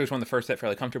 Djokovic won the first set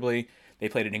fairly comfortably. They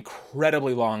played an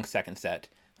incredibly long second set.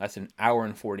 That's an hour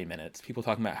and 40 minutes. People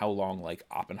talking about how long, like,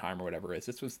 Oppenheimer or whatever is.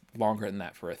 This was longer than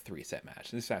that for a 3-set match.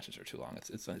 These matches are too long.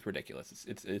 It's ridiculous.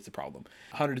 It's a problem.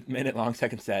 100-minute long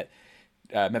second set.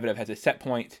 Medvedev has a set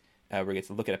point where he gets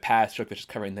to look at a pass. Djokovic is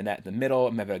covering the net in the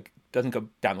middle. Medvedev doesn't go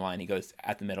down the line. He goes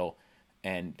at the middle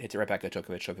and hits it right back at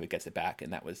Djokovic. Djokovic gets it back,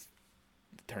 and that was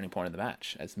the turning point of the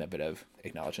match, as Medvedev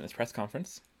acknowledged in his press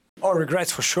conference. Oh,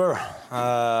 regrets for sure.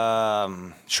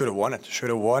 Should have won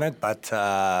it, but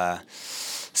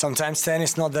sometimes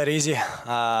tennis not that easy.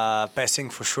 Passing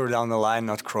for sure down the line,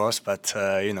 not cross, but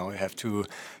you have two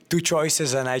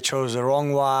choices, and I chose the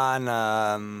wrong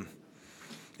one.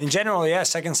 In general,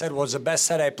 second set was the best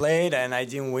set I played, and I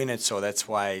didn't win it, so that's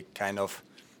why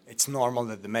it's normal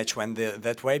that the match went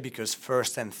that way, because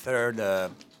first and third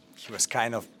he was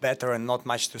kind of better and not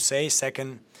much to say.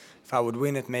 Second, if I would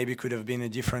win it, maybe could have been a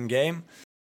different game.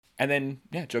 And then,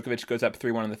 Djokovic goes up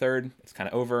 3-1 in the third. It's kind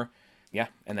of over. Yeah,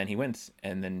 and then he wins.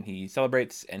 And then he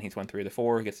celebrates, and he's won 3 of the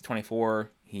 4. He gets to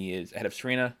 24. He is ahead of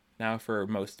Serena now for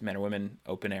most men or women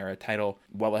open-era title,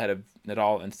 well ahead of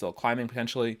Nadal and still climbing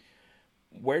potentially.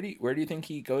 Where do you think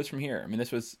he goes from here? I mean,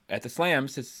 this was, at the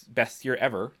Slams, his best year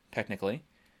ever, technically,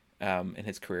 in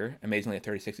his career. Amazingly, at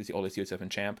 36, he's the oldest US Open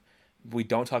champ. We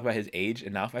don't talk about his age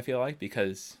enough, I feel like,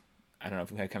 because I don't know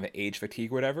if we have kind of age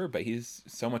fatigue or whatever, but he's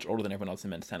so much older than everyone else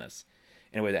in men's tennis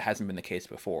in a way that hasn't been the case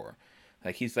before.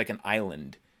 Like, he's like an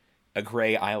island, a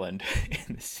gray island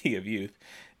in the sea of youth,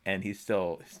 and he's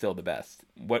still the best.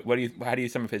 How do you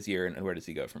sum up his year, and where does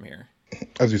he go from here?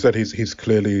 As you said, he's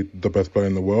clearly the best player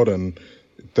in the world, and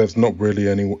there's not really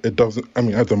any. It doesn't. I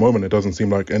mean, at the moment, it doesn't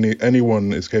seem like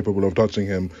anyone is capable of touching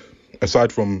him,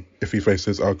 aside from if he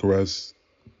faces Alcaraz,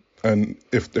 and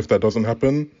if that doesn't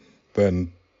happen,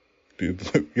 then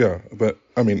yeah. But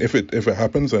I mean, if it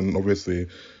happens, then obviously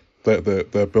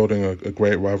they're building a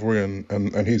great rivalry,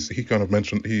 and he kind of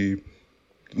mentioned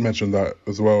that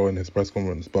as well in his press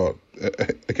conference. But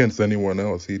against anyone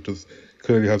else, he just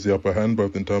clearly has the upper hand,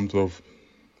 both in terms of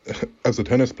as a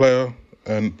tennis player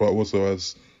but also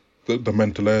as the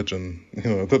mental edge, and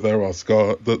that there are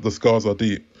the scars are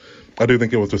deep. I do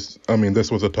think it was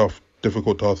this was a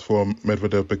difficult task for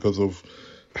Medvedev because of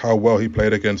how well he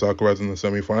played against Alcaraz in the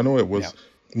semi-final. It was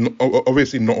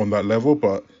obviously not on that level,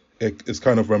 but it's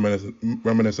kind of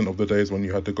reminiscent of the days when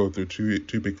you had to go through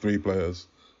two big three players.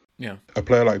 Yeah, a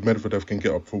player like Medvedev can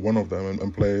get up for one of them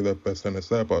and play their best tennis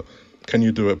there, but can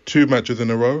you do it 2 matches in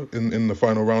a row in the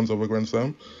final rounds of a Grand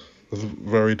Slam? It's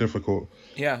very difficult.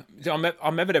 Yeah. So on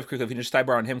Medvedev quickly, if you just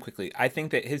sidebar on him quickly, I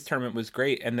think that his tournament was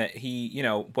great, and that he,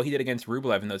 what he did against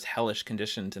Rublev in those hellish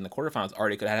conditions in the quarterfinals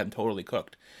already could have had him totally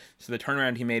cooked. So the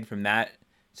turnaround he made from that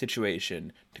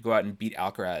situation to go out and beat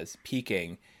Alcaraz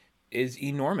peaking is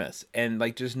enormous. And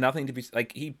just nothing to be,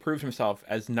 he proved himself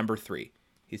as number 3.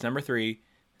 He's number 3,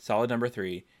 solid number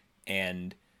 3,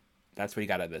 and that's what he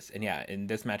got out of this. And yeah, in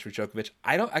this match with Djokovic,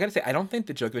 I don't think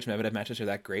the Djokovic-Medvedev matches are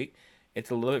that great. It's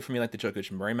a little bit for me like the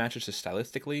Djokovic-Murray matches, just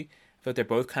stylistically. I feel like they're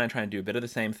both kind of trying to do a bit of the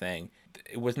same thing.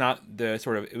 It was not the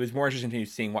sort of, it was more interesting to me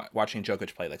seeing watching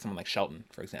Djokovic play, like someone like Shelton,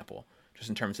 for example, just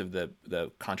in terms of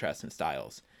the contrast in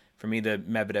styles. For me, the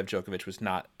Medvedev-Djokovic was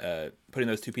not, putting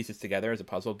those two pieces together as a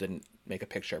puzzle didn't make a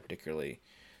picture I particularly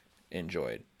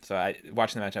enjoyed. So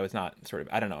watching the match, I was not sort of,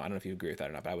 I don't know if you agree with that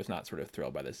or not, but I was not sort of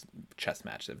thrilled by this chess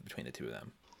match between the two of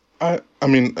them. I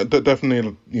mean,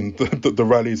 definitely, the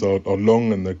rallies are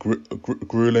long and they're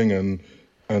grueling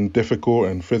and difficult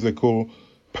and physical,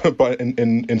 but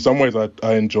in some ways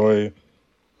I enjoy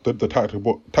the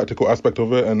tactical aspect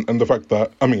of it, and the fact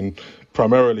that, I mean,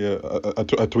 primarily I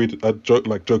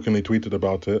jokingly tweeted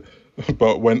about it,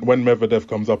 but when Medvedev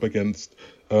comes up against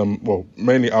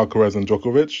mainly Alcaraz and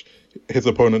Djokovic, his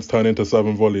opponents turn into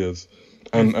seven volleyers,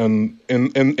 and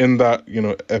in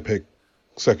that epic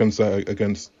second set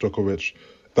against Djokovic,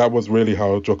 that was really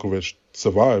how Djokovic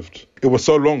survived. It was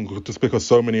so long just because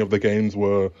so many of the games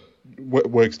were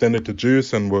extended to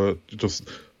juice and were just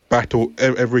battle.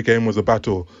 Every game was a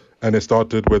battle, and it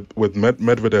started with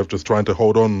Medvedev just trying to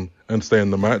hold on and stay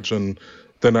in the match, and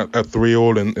then at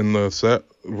 3-3 in the set,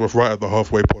 right at the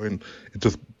halfway point, it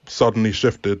just suddenly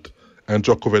shifted, and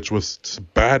Djokovic was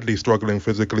badly struggling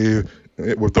physically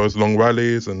with those long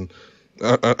rallies and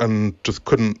just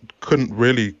couldn't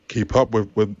really keep up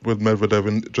with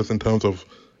Medvedev just in terms of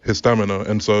his stamina,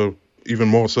 and so even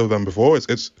more so than before,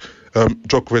 it's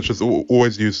Djokovic has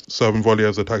always used serve and volley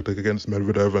as a tactic against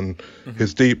Medvedev, and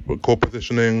his deep court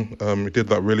positioning, he did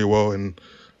that really well in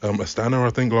Astana,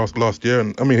 I think, last year,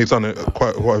 and I mean he's done it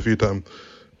quite a few times,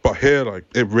 but here, like,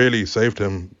 it really saved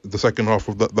him the second half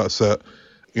of that set.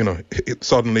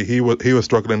 Suddenly he was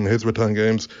struggling in his return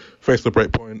games, faced a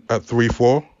break point at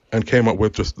 3-4. And came up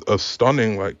with just a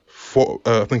stunning, I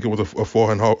think it was a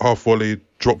forehand half volley,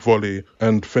 drop volley,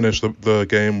 and finished the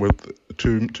game with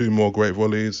two more great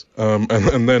volleys.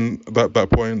 And then that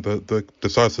point, the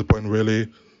decisive point, really,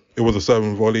 it was a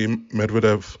 7 volley.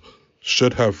 Medvedev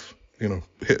should have,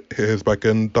 hit his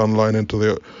backhand down line into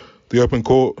the open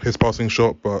court, his passing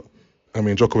shot. But I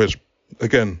mean, Djokovic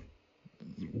again,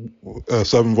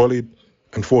 7 volleyed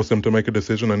and forced him to make a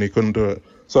decision, and he couldn't do it.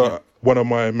 So one of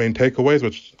my main takeaways,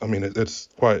 which, I mean, it's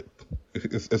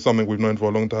something we've known for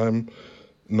a long time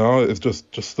now, is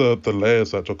just the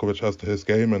layers that Djokovic has to his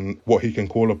game and what he can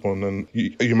call upon. And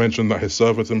you mentioned that his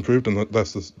serve has improved, and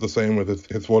that's the same with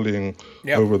his volleying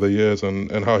over the years,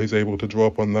 and how he's able to draw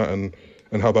upon that, and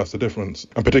how that's the difference.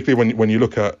 And particularly when you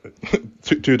look at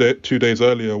 2 days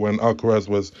earlier when Alcaraz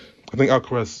was, I think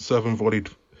Alcaraz serve and volleyed,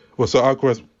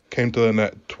 Alcaraz came to the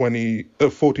net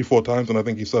 44 times, and I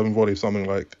think he 7 volleys something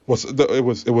like,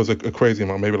 it was a crazy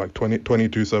amount, maybe like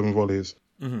 22 7 volleys.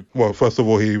 Well, first of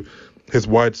all, his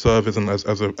wide serve isn't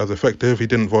as effective. He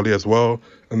didn't volley as well,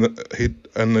 and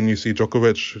then you see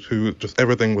Djokovic, who just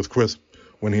everything was crisp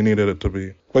when he needed it to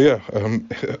be. But yeah,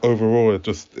 overall,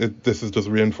 this has just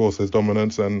reinforced his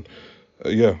dominance, and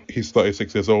he's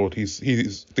 36 years old. He's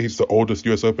the oldest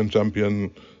US Open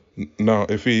champion now.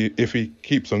 If he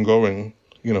keeps on going,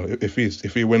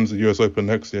 if he wins the US Open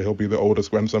next year, he'll be the oldest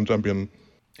Grand Slam champion.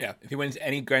 Yeah, if he wins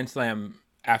any Grand Slam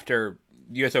after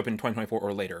US Open 2024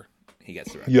 or later, he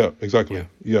gets the record. Yeah, exactly.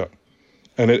 Yeah.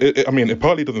 And it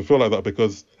partly doesn't feel like that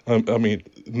because, I mean,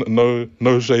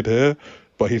 no shade here,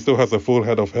 but he still has a full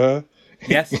head of hair.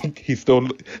 Yes. He still,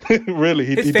 really,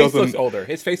 he doesn't. His face looks older.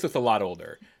 His face looks a lot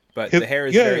older, but the hair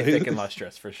is very thick and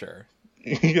lustrous for sure.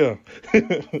 Yeah.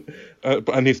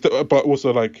 But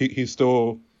also, like, he's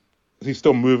still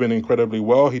moving incredibly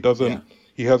well. He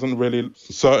hasn't really,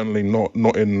 certainly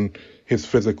not in his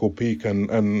physical peak.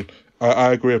 And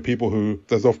I agree with people who,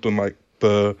 there's often like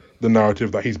the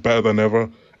narrative that he's better than ever.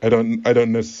 I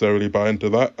don't necessarily buy into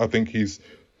that. I think he's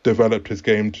developed his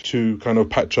game to kind of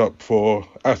patch up for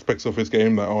aspects of his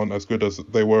game that aren't as good as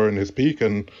they were in his peak.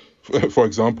 And for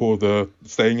example, the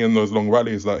staying in those long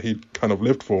rallies that he kind of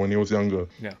lived for when he was younger.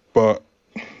 Yeah. But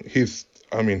he's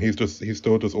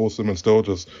still just awesome and still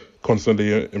just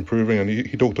constantly improving. And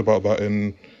he talked about that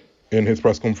in his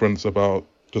press conference about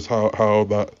just how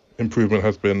that improvement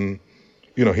has been.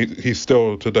 He's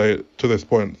still to this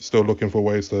point still looking for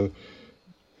ways to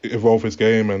evolve his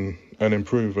game and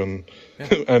improve, and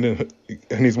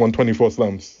he's won 24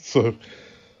 slams. So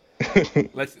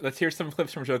let's hear some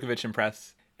clips from Djokovic in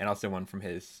press, and also one from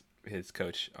his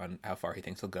coach on how far he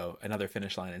thinks he'll go. Another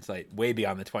finish line in sight, way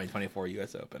beyond the 2024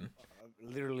 U.S. Open.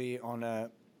 Literally on a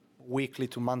weekly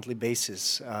to monthly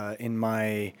basis in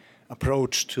my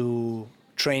approach to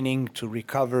training, to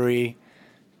recovery,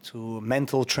 to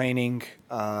mental training.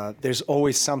 There's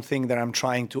always something that I'm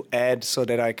trying to add so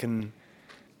that I can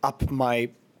up my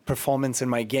performance in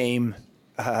my game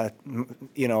at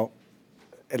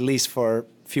least for a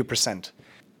few percent.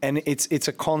 And it's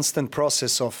a constant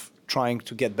process of trying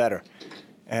to get better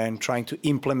and trying to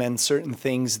implement certain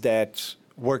things that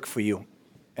work for you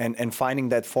and finding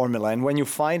that formula. And when you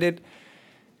find it,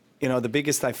 the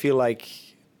biggest, I feel like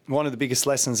one of the biggest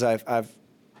lessons I've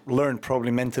learned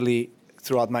probably mentally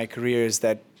throughout my career is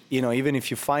that, even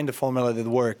if you find a formula that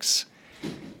works,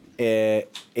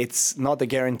 it's not a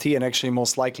guarantee, and actually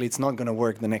most likely it's not going to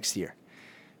work the next year.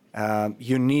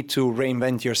 You need to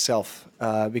reinvent yourself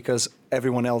because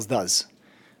everyone else does.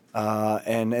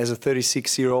 And as a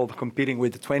 36-year-old competing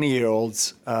with the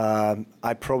 20-year-olds,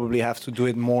 I probably have to do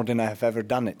it more than I have ever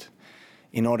done it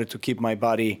in order to keep my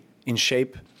body in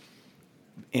shape,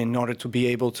 in order to be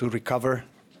able to recover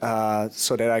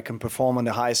so that I can perform on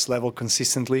the highest level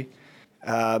consistently.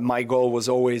 My goal was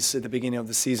always at the beginning of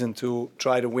the season to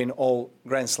try to win all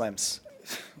Grand Slams.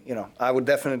 I would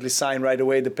definitely sign right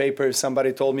away the paper if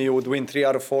somebody told me you would win 3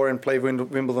 out of 4 and play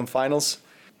Wimbledon finals.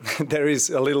 There is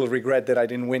a little regret that I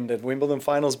didn't win the Wimbledon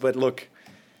finals, but look,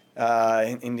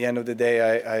 in the end of the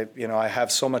day, I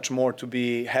have so much more to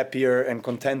be happier and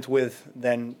content with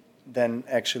than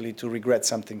actually to regret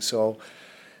something. So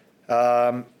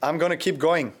I'm going to keep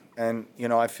going. And,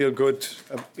 I feel good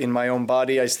in my own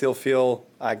body. I still feel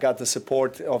I got the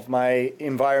support of my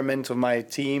environment, of my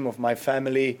team, of my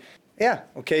family. Yeah,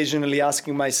 occasionally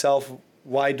asking myself,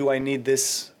 why do I need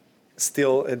this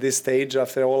still at this stage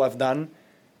after all I've done?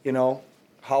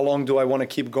 How long do I want to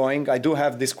keep going? I do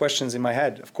have these questions in my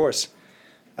head, of course.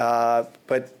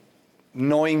 But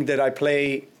knowing that I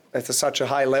play at such a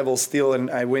high level still and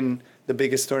I win the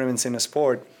biggest tournaments in a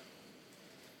sport,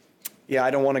 I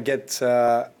don't want to get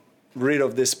rid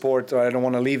of this sport, or I don't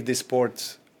want to leave this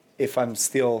sport if I'm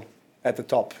still at the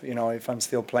top, if I'm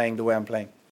still playing the way I'm playing.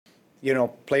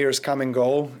 Players come and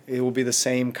go. It will be the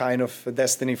same kind of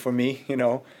destiny for me,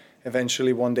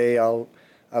 Eventually one day I'll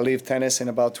leave tennis in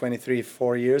about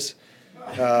 4 years.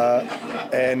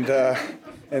 And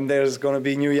there's going to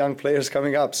be new young players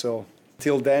coming up. So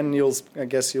till then, I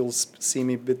guess you'll see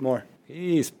me a bit more.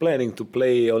 He is planning to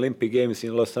play Olympic Games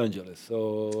in Los Angeles,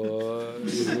 so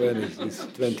it's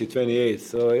 2028.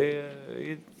 So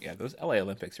those LA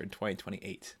Olympics are in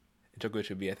 2028. Djokovic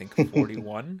would be, I think,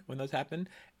 41 when those happen,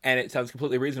 and it sounds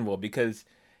completely reasonable because,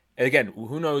 again,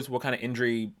 who knows what kind of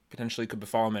injury potentially could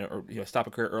befall him, or stop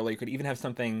a career early. Could even have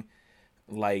something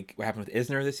like what happened with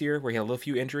Isner this year, where he had a little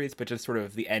few injuries, but just sort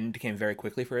of the end came very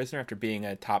quickly for Isner after being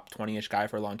a top 20-ish guy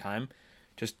for a long time.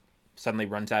 Just suddenly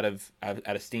runs out of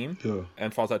steam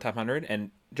and falls out top 100. And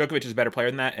Djokovic is a better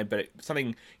player than that, but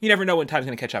something you never know when time's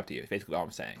going to catch up to you. Is basically all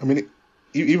I'm saying. I mean,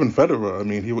 even Federer. I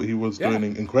mean, he was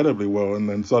doing incredibly well, and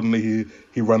then suddenly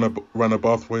he ran a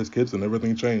bath for his kids, and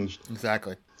everything changed.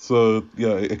 Exactly. So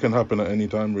it can happen at any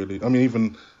time, really. I mean,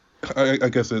 even I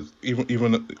guess it's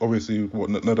even obviously what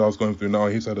Nadal's going through now.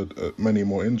 He's had many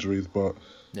more injuries, but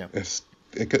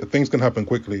things can happen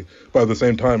quickly. But at the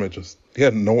same time,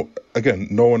 no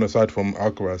one aside from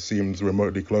Alcaraz seems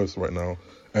remotely close right now.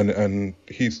 And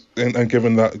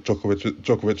given that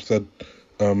Djokovic said,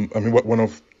 one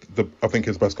of I think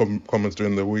his best comments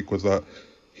during the week was that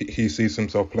he sees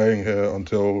himself playing here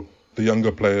until the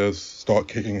younger players start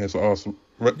kicking his ass.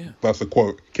 That's a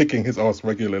quote, kicking his ass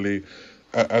regularly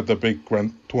at the big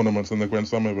grand tournaments and the Grand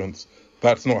Slam events.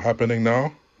 That's not happening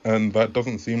now, and that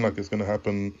doesn't seem like it's going to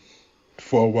happen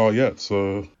for a while yet.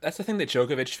 So that's the thing that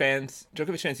Djokovic fans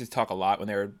used to talk a lot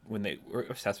when they were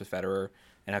obsessed with Federer,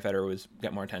 and how Federer was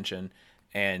get more attention,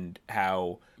 and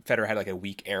how Federer had like a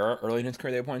weak era early in his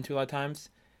career they pointed to a lot of times.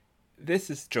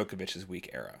 This is Djokovic's weak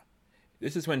era.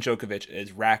 This is when Djokovic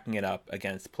is racking it up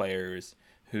against players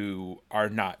who are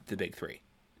not the big three,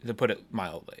 to put it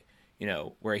mildly.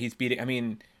 Where he's beating, I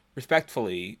mean,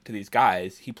 respectfully to these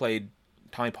guys, he played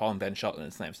Tommy Paul and Ben Shelton in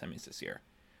the Slam semis this year.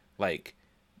 Like,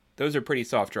 those are pretty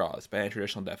soft draws by any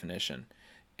traditional definition.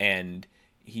 And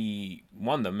he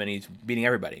won them, and he's beating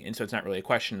everybody. And so it's not really a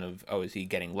question of, is he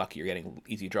getting lucky or getting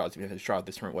easy draws? Even if his draw at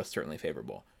this tournament was certainly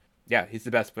favorable. Yeah, he's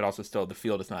the best, but also still the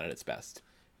field is not at its best.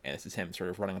 And this is him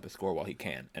sort of running up the score while he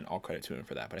can, and all credit to him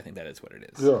for that. But I think that is what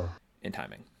it is in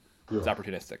timing. Yeah. It's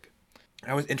opportunistic.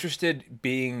 I was interested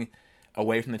being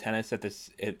away from the tennis at this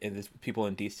people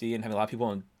in DC and having a lot of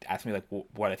people ask me like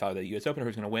what I thought of the U.S. Open or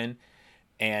who's going to win,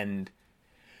 and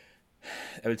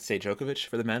I would say Djokovic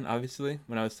for the men, obviously,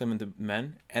 when I was swimming the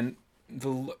men, and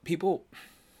the people.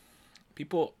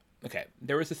 Okay,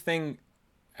 there was this thing.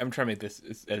 I'm trying to make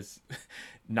this as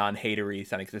non-hatery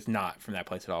sounding because it's not from that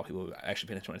place at all. People who actually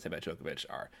pay attention to what I say about Djokovic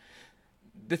are.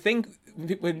 The thing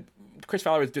when Chris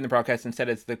Fowler was doing the broadcast and said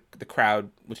as the crowd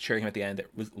was cheering him at the end that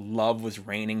love was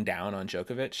raining down on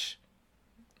Djokovic.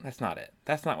 That's not it.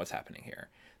 That's not what's happening here.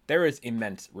 There is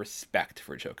immense respect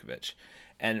for Djokovic.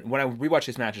 And when I rewatch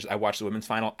his matches, I watched the women's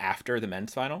final after the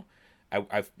men's final.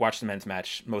 I've watched the men's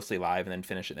match mostly live and then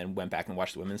finished it, and then went back and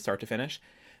watched the women's start to finish.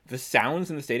 The sounds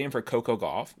in the stadium for Coco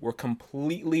Gauff were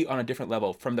completely on a different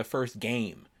level from the first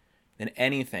game than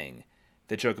anything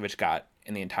that Djokovic got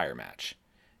in the entire match.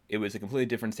 It was a completely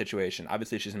different situation.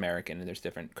 Obviously, she's American, and there's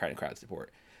different crowd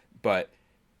support. But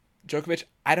Djokovic,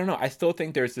 I don't know. I still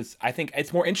think there's this. I think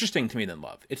it's more interesting to me than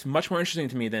Love. It's much more interesting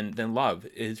to me than Love,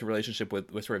 his relationship with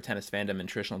sort of tennis fandom and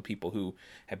traditional people who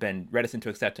have been reticent to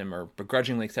accept him, or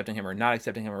begrudgingly accepting him, or not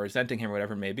accepting him, or resenting him, or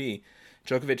whatever it may be.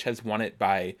 Djokovic has won it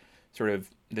by sort of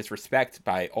this respect,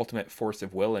 by ultimate force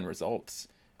of will and results.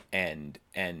 And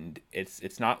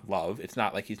it's not Love. It's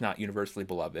not like he's not universally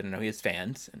beloved. I know he has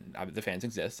fans, and the fans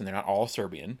exist, and they're not all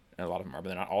Serbian. And a lot of them are, but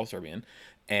they're not all Serbian.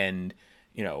 And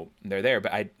they're there,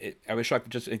 but I was shocked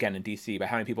just again in DC by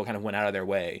how many people kind of went out of their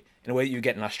way in a way that you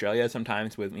get in Australia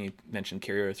sometimes. When you mention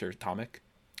Kyrgios or Tomic,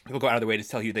 people go out of their way to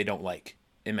tell you they don't like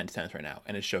in men's tennis right now,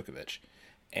 and it's Djokovic,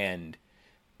 and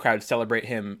crowds celebrate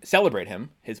him,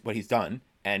 what he's done,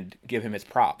 and give him his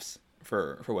props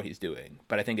for what he's doing.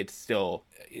 But I think it's still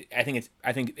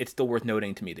worth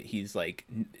noting to me that he's like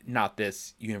not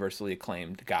this universally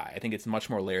acclaimed guy. I think it's much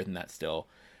more layered than that still.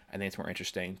 I think it's more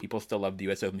interesting. People still love the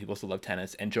U.S. Open. People still love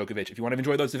tennis. And Djokovic, if you want to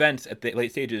enjoy those events at the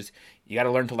late stages, you got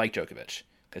to learn to like Djokovic,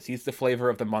 because he's the flavor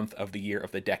of the month, of the year,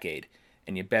 of the decade.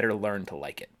 And you better learn to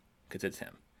like it, because it's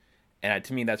him. And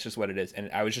to me, that's just what it is.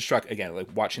 And I was just struck, again,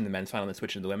 like watching the men's final and then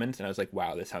switching to the women's. And I was like,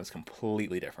 wow, this sounds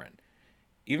completely different.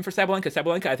 Even for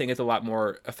Sabalenka, I think it's a lot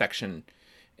more affection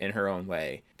in her own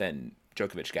way than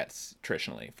Djokovic gets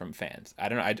traditionally from fans. I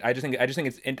don't know. I thought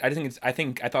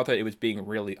that it was being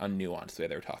really unnuanced the way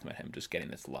they were talking about him just getting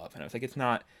this love, and I was like, it's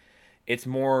not. It's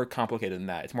more complicated than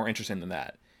that. It's more interesting than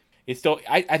that. It's still.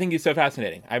 I think he's so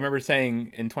fascinating. I remember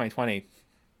saying in 2020,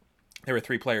 there were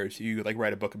 3 players who like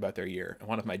write a book about their year, and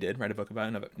one of them I did write a book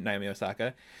about, Naomi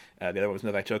Osaka. The other one was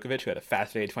Novak Djokovic, who had a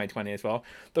fascinating 2020 as well.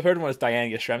 The third one was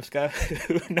Diana Yastremska,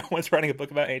 who no one's writing a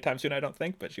book about anytime soon, I don't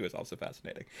think, but she was also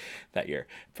fascinating that year.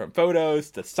 From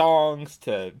photos to songs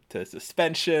to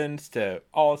suspensions to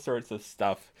all sorts of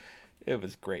stuff. It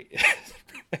was great.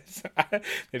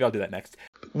 Maybe I'll do that next.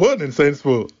 What an insane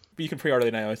sport. But you can pre-order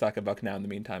the Naomi Osaka book now in the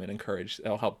meantime and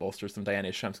it'll help bolster some Diana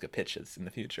Yastremska pitches in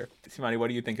the future. Simani, what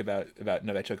do you think about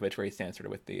Novak Djokovic, where he stands sort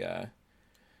of with the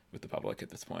public at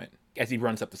this point, as he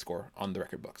runs up the score on the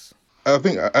record books? I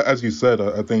think, as you said,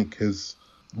 I think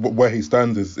where he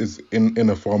stands is in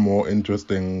a far more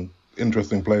interesting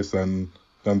place than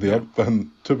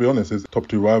to be honest, his top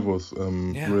 2 rivals,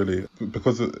 really,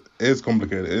 because it is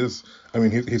complicated. It is. I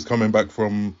mean, he's coming back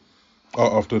from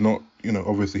after not,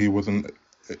 obviously he wasn't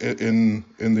in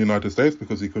the United States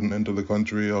because he couldn't enter the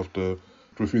country after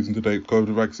refusing to take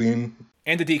COVID vaccine.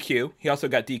 And the DQ. He also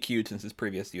got DQ'd since his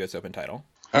previous U.S. Open title.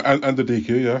 And the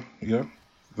DQ, yeah.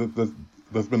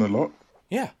 There's been a lot.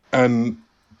 Yeah. And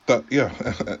that,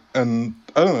 and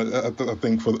I don't know. I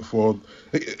think for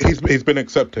he's been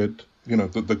accepted.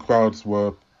 The crowds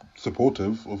were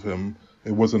supportive of him.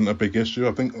 It wasn't a big issue.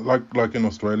 I think like in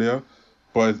Australia,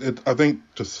 but I think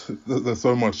just there's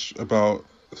so much about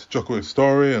Djokovic's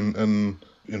story and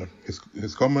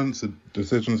his comments, the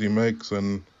decisions he makes,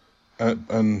 and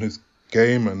his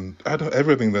game and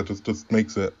everything that just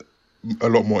makes it a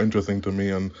lot more interesting to me,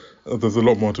 and there's a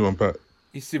lot more to unpack.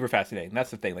 He's super fascinating.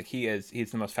 That's the thing. Like he's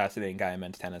the most fascinating guy in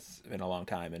men's tennis in a long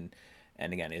time,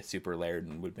 and again, he's super layered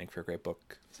and would make for a great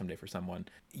book someday for someone.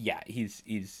 Yeah,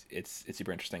 it's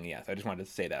super interesting. Yes, I just wanted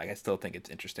to say that. Like, I still think it's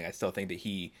interesting. I still think that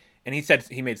he said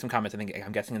he made some comments.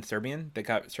 I'm guessing in Serbian that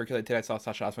got circulated today. I saw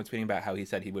Sasha Osman tweeting about how he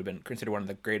said he would have been considered one of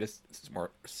the greatest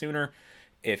sooner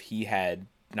if he had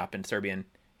not been Serbian.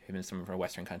 If he'd been someone from a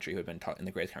Western country who had been taught in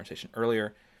the greatest conversation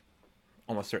earlier.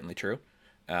 Almost certainly true.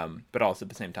 But also at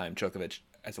the same time, Djokovic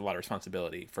has a lot of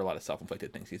responsibility for a lot of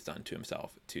self-inflicted things he's done to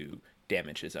himself to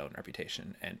damage his own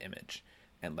reputation and image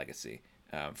and legacy,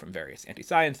 from various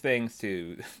anti-science things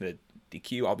to the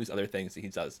DQ, all these other things that he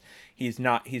does. He's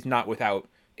not without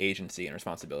agency and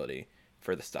responsibility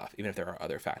for the stuff, even if there are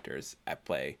other factors at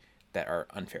play that are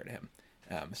unfair to him.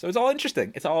 So it's all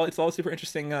interesting. It's all a super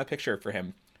interesting picture for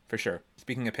him, for sure.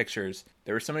 Speaking of pictures,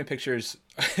 there were so many pictures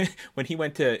when he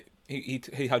went to.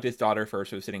 He hugged his daughter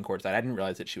first, who was sitting courtside. I didn't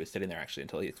realize that she was sitting there actually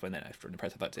until he explained that after the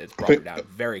press. I thought it brought her down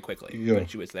very quickly, but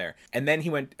she was there. And then he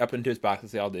went up into his box,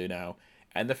 as they all do now.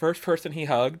 And the first person he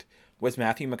hugged was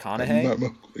Matthew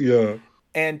McConaughey. Yeah.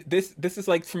 And this is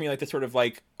like, for me, like the sort of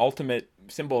like ultimate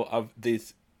symbol of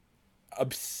this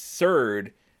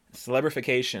absurd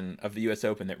celebrification of the U.S.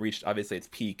 Open that reached obviously its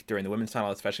peak during the women's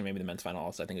final, especially maybe the men's final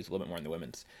also. I think it was a little bit more in the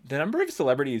women's. The number of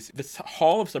celebrities, this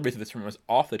hall of celebrities of this tournament was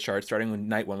off the charts, starting with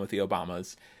night one with the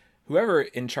Obamas. Whoever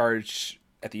in charge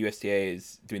at the USTA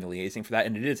is doing the liaising for that,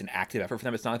 and it is an active effort for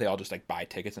them. It's not like they all just like buy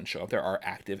tickets and show up. There are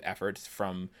active efforts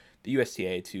from the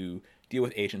USTA to deal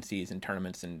with agencies and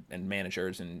tournaments and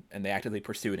managers, and they actively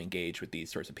pursue and engage with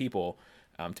these sorts of people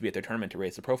to be at their tournament to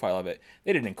raise the profile of it.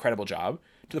 They did an incredible job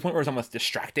to the point where it was almost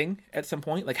distracting at some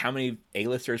point. Like how many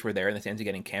A-listers were there in the stands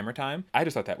getting camera time. I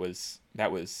just thought that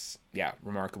was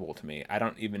remarkable to me. I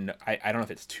don't know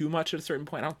if it's too much at a certain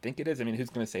point. I don't think it is. I mean,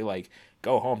 who's going to say like,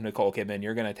 go home, Nicole Kidman,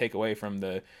 you're going to take away from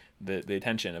the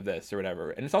attention of this or whatever.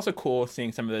 And it's also cool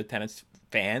seeing some of the tennis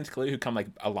fans clearly who come like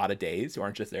a lot of days, who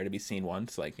aren't just there to be seen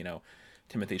once, like, you know,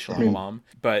 Timothy Shalom,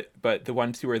 but the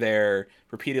ones who are there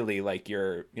repeatedly, like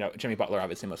Jimmy Butler,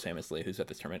 obviously most famously, who's at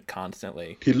this tournament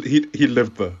constantly. He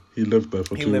lived there. He lived there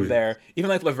for 2 weeks. He lived there. Even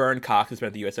like Laverne Cox has been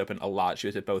at the U.S. Open a lot. She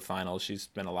was at both finals. She's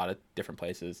been a lot of different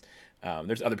places.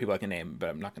 There's other people I can name, but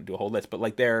I'm not going to do a whole list. But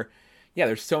like there's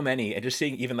so many, and just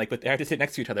seeing even like they have to sit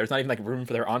next to each other. There's not even like room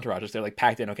for their entourages. They're like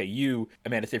packed in. Okay, you,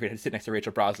 Amanda Seyfried, had to sit next to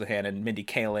Rachel Brosnahan and Mindy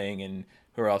Kaling and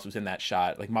whoever else was in that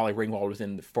shot. Like Molly Ringwald was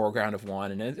in the foreground of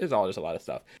one, and it's all just a lot of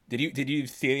stuff. Did you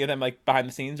see any of them like behind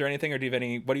the scenes or anything, or do you have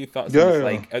any? What do you thought? Yeah.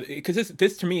 Like because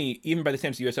this to me, even by the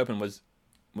standards of the U.S. Open, was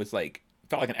like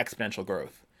felt like an exponential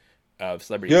growth of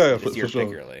celebrities this year, sure.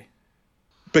 particularly.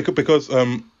 Because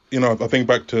I think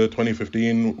back to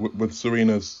 2015 with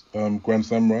Serena's Grand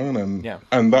Slam run,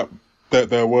 and that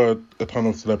there were a ton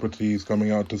of celebrities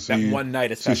coming out to see that one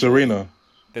night, especially see Serena.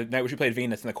 The night where she played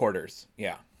Venus in the quarters.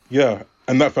 Yeah. Yeah,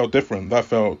 and that felt different. That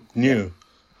felt new,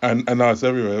 and now it's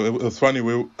everywhere. It was funny.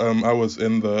 I was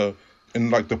in the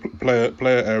player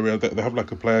area. They have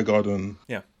like a player garden.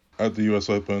 Yeah. At the US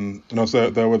Open, and I was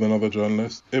there with another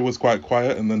journalist. It was quite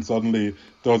quiet, and then suddenly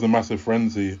there was a massive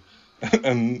frenzy.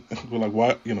 And we're like,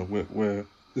 why? We're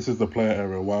this is the player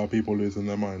area. Why are people losing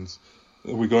their minds?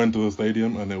 We go into the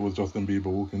stadium, and it was Justin Bieber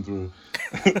walking through,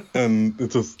 and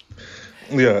it's just,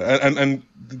 and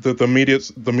the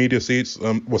media seats.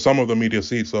 Some of the media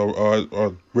seats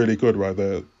are really good, right?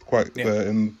 They're they're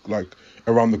in like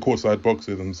around the courtside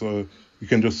boxes, and so you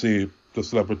can just see the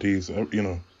celebrities,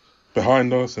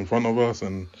 behind us, in front of us,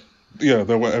 and. Yeah,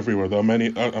 they were everywhere. There are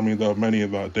many. I mean, there are many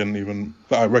that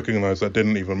I recognize that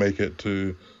didn't even make it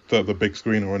to the big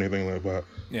screen or anything like that.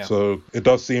 Yeah. So it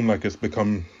does seem like it's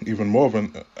become even more of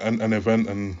an event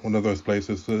and one of those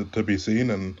places to be seen,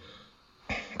 and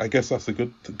I guess that's a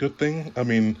good thing. I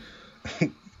mean,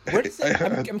 where does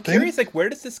I'm curious. Like, where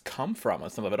does this come from?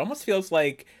 Some of it almost feels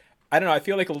like, I don't know. I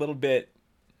feel like a little bit.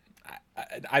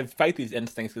 I fight these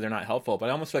instincts because they're not helpful, but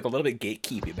I almost feel like a little bit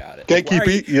gatekeepy about it.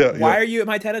 Gatekeepy? Why are you at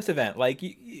my tennis event? Like,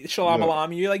 shalom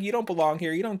alam, you're like, you don't belong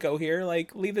here. You don't go here.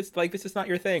 Like, leave this. Like, this is not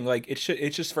your thing. Like, it's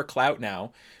just for clout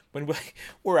now. When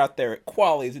we're out there at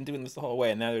qualies and doing this the whole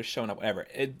way, and now they're showing up, whatever.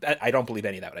 I don't believe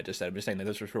any of that, what I just said. I'm just saying that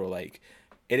this was real, like,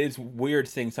 it is weird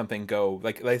seeing something go,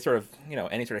 like sort of,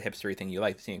 any sort of hipstery thing you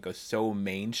like, seeing it go so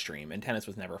mainstream. And tennis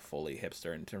was never fully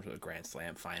hipster in terms of a Grand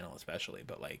Slam final, especially.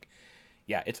 But, like,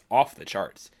 yeah, it's off the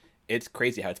charts. It's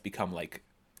crazy how it's become like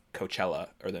Coachella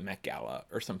or the Met Gala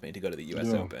or something to go to the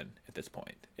U.S. Open at this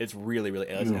point. It's really, really,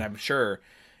 and I'm sure,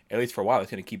 at least for a while, it's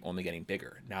going to keep only getting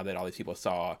bigger. Now that all these people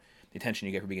saw the attention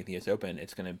you get for being at the U.S. Open,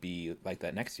 it's going to be like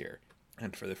that next year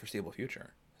and for the foreseeable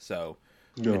future. So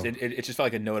it just felt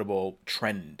like a notable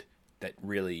trend that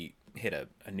really hit a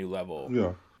new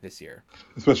level this year.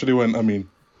 Especially when, I mean,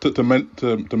 to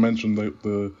mention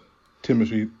the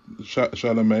Timothée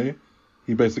Chalamet.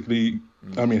 He basically,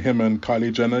 I mean, him and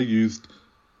Kylie Jenner used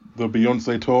the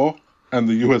Beyonce tour and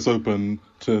the US Open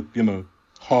to,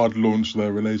 hard launch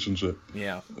their relationship.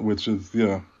 Yeah. Which is,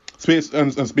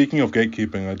 And speaking of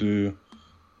gatekeeping, I do,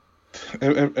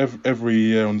 every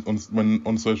year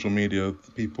on social media,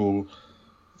 people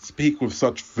speak with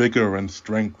such vigor and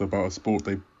strength about a sport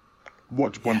they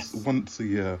watch once a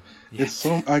year. Yes. It's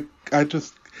so, I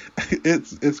just,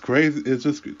 it's crazy. It's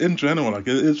just, in general, like,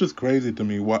 it's just crazy to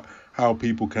me how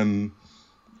people can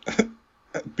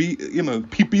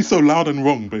be so loud and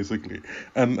wrong, basically,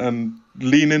 and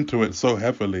lean into it so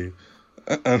heavily,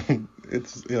 and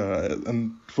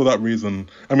and for that reason,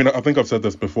 I mean, I think I've said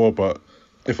this before, but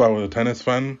if I were a tennis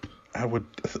fan, I would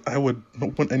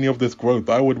not want any of this growth.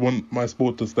 I would want my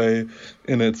sport to stay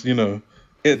in its, under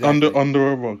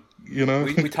a rock,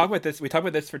 We talk about this. We talk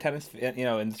about this for tennis,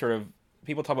 and sort of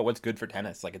people talk about what's good for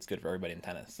tennis, like it's good for everybody in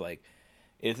tennis, like.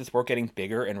 Is the sport getting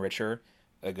bigger and richer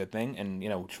a good thing? And,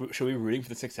 should we be rooting for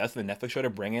the success of the Netflix show to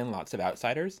bring in lots of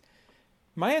outsiders?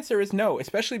 My answer is no,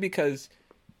 especially because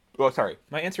Well, sorry.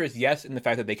 My answer is yes, in the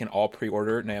fact that they can all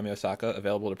pre-order Naomi Osaka,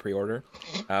 available to pre-order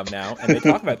now. And they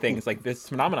talk about things like this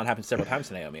phenomenon happens several times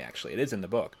to Naomi, actually. It is in the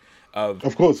book of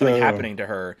course, something yeah. happening to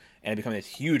her and it becoming this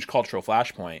huge cultural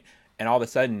flashpoint. And all of a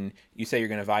sudden, you say you're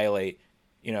going to violate,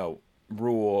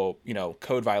 rule,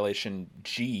 code violation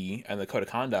G and the code of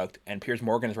conduct, and Piers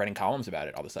Morgan is writing columns about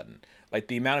it all of a sudden. Like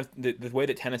the amount of the way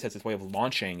that tennis has this way of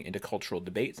launching into cultural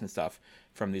debates and stuff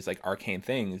from these like arcane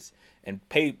things, and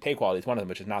pay quality is one of them,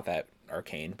 which is not that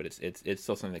arcane, but it's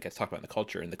still something that gets talked about in the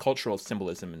culture and the cultural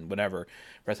symbolism and whatever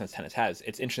resonance tennis has.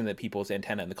 It's interesting that people's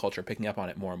antenna and the culture are picking up on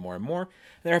it more and more and more. And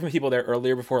there have been people there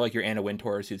earlier before, like your Anna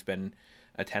Wintours, who's been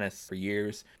a tennis for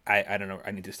years. I don't know.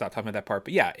 I need to stop talking about that part,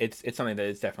 but yeah, it's something that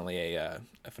is definitely a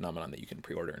phenomenon that you can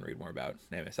pre-order and read more about.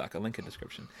 Naomi Osaka, link in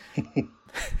description.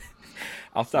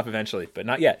 I'll stop eventually, but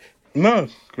not yet. No,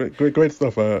 great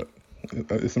stuff.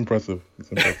 It's impressive.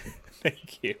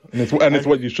 Thank you. And it's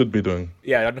what you should be doing.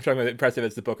 Yeah, I'm not talking about impressive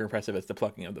as the book or impressive as the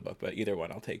plucking of the book, but either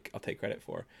one I'll take credit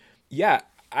for. Yeah,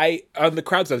 on the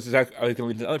crowd stuff, I was going to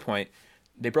lead to the other point.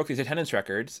 They broke these attendance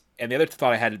records, and the other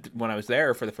thought I had when I was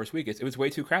there for the first week is it was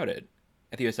way too crowded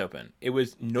at the U.S. Open. It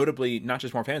was notably not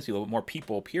just more famous people, but more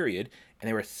people, period, and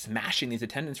they were smashing these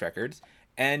attendance records,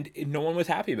 and no one was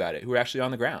happy about it who were actually on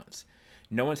the grounds.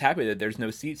 No one's happy that there's no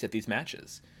seats at these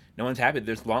matches. No one's happy that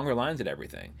there's longer lines at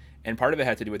everything. And part of it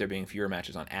had to do with there being fewer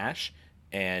matches on Ash,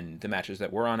 and the matches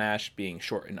that were on Ash being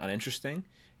short and uninteresting,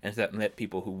 and so that let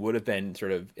people who would have been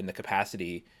sort of in the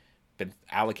capacity been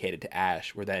allocated to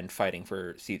Ash were then fighting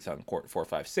for seats on court 4,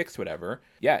 5, 6, whatever.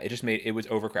 Yeah, it was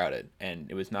overcrowded,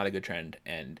 and it was not a good trend.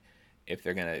 And if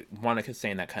they're going to want to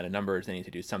sustain that kind of numbers, they need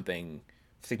to do something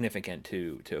significant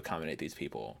to accommodate these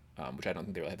people, which I don't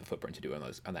think they really have the footprint to do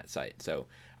on that site. So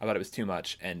I thought it was too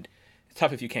much, and it's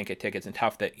tough if you can't get tickets, and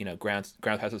tough that ground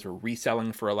passes were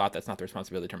reselling for a lot. That's not their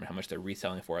responsibility to determine how much they're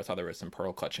reselling for. I saw there was some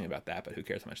pearl clutching about that, but who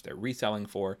cares how much they're reselling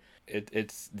for?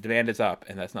 It's the demand is up,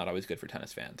 and that's not always good for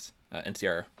tennis fans.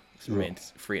 NCR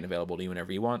remains free and available to you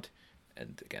whenever you want,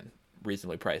 and again,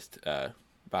 reasonably priced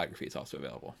biography is also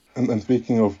available. And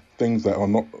speaking of things that are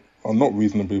not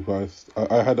reasonably priced,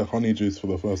 I had a honey juice for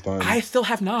the first time. I still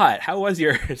have not. How was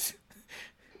yours?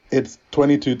 It's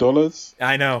 $22.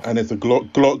 I know. And it's a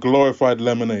glorified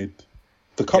lemonade.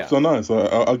 The cups are nice.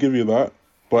 I'll give you that.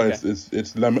 But okay.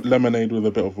 it's lemonade with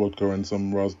a bit of vodka and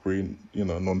some raspberry,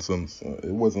 nonsense.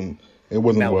 It wasn't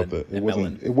melon, worth it. It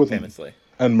wasn't famously.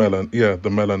 And melon, yeah, the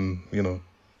melon,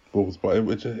 balls. But it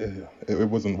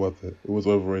wasn't worth it. It was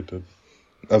overrated,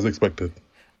 as expected.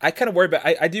 I kind of worry about.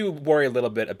 I do worry a little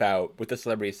bit about with the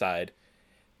celebrity side.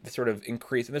 The sort of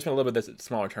increase, and there's been a little bit of this at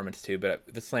smaller tournaments too, but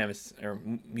the Slam or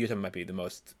USM might be the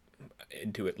most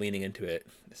leaning into it.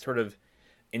 Sort of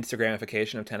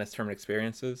Instagramification of tennis tournament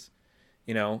experiences.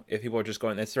 If people are just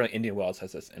going, it's certainly Indian Wells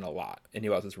has this in a lot.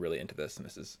 Indian Wells is really into this, and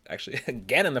this is actually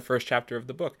again in the first chapter of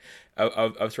the book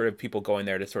of sort of people going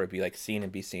there to sort of be like seen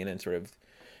and be seen, and sort of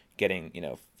getting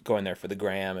going there for the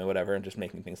gram and whatever, and just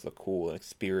making things look cool and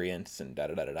experience and da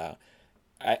da da da da.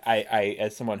 I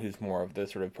as someone who's more of the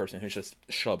sort of person who's just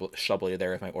shubbly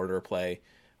there with my order of play,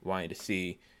 wanting to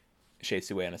see Shea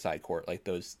Sue on a side court, like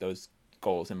those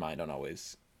goals in mind don't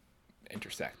always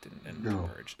intersect and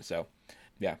converge. So,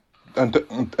 yeah. And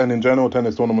in general,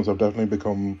 tennis tournaments have definitely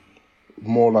become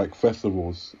more like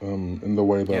festivals in the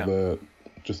way that they're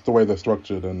just the way they're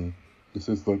structured, and this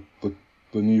is the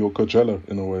New York Coachella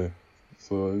in a way.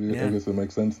 So I guess it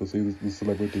makes sense to see these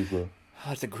celebrities there. Oh,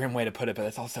 that's a grim way to put it, but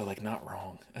it's also like not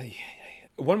wrong.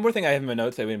 One more thing I have in my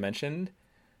notes that we mentioned.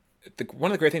 One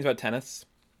of the great things about tennis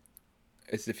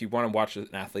is if you want to watch an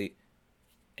athlete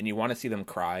and you want to see them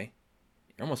cry,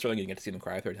 you're almost certainly going to get to see them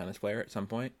cry if they're a tennis player at some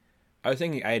point. I was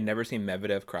thinking I had never seen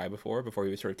Medvedev cry before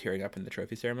he was sort of tearing up in the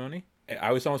trophy ceremony.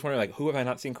 I was almost wondering, like, who have I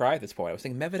not seen cry at this point? I was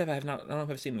thinking Medvedev, I don't know if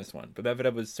I've seen this one, but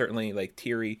Medvedev was certainly like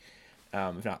teary,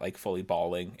 if not like fully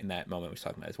bawling in that moment. He was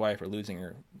talking about his wife or losing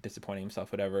or disappointing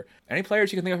himself, whatever. Any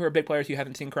players you can think of who are big players you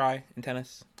haven't seen cry in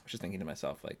tennis? I was just thinking to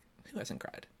myself, like, who hasn't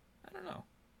cried? I don't know.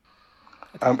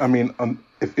 I mean,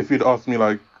 if you'd asked me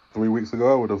like 3 weeks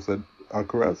ago, I would have said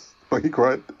Alcaraz. But he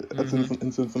cried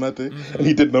in Cincinnati, and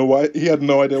he didn't know why. He had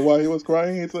no idea why he was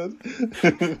crying. He said,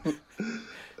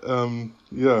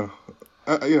 "Yeah.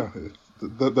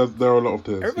 There are a lot of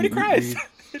tears. Everybody cries."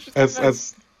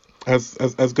 As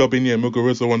Garbine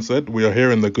Muguruza once said, "We are here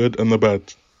in the good and the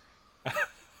bad."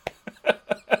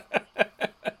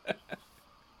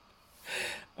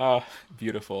 Oh,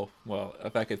 beautiful. Well,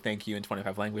 if I could thank you in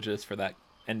 25 languages for that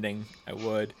ending, I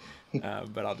would.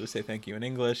 But I'll just say thank you in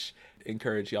English.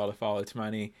 Encourage y'all to follow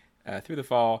Tamani through the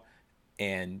fall.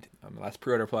 And the last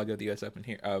pre-order plug of the U.S. Open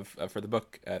here for the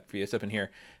book for U.S. Open here,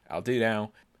 I'll do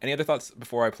now. Any other thoughts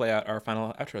before I play out our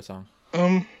final outro song?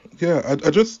 Yeah,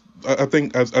 I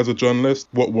think as a journalist,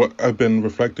 what I've been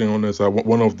reflecting on is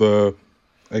one of the,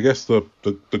 I guess the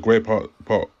great part,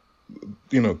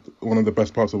 one of the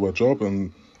best parts of our job,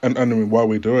 and I mean, why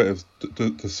we do it is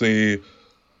to see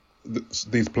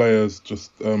these players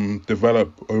just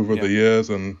develop over the years,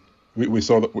 and we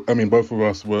saw that. I mean, both of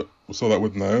us saw that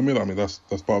with Naomi. I mean, that's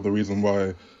part of the reason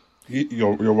why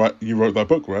you're right. You wrote that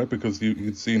book, right? Because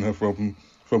you'd seen her from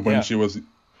when she was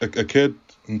a kid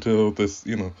until this,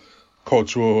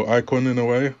 cultural icon in a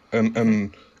way,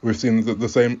 and we've seen the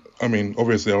same. I mean,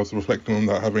 obviously, I was reflecting on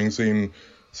that, having seen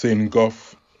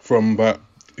Gauff from that,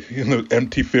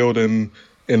 empty field in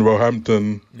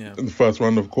Roehampton in the first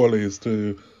round of qualies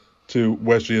to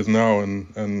where she is now,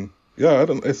 and yeah,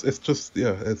 it's just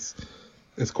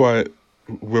it's quite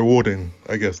rewarding,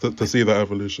 I guess, to see that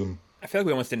evolution. I feel like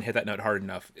we almost didn't hit that note hard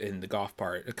enough in the Gauff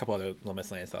part. A couple other little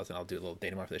miscellaneous thoughts, and I'll do a little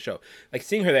data more for the show. Like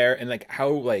seeing her there and like how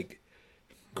like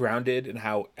grounded and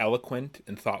how eloquent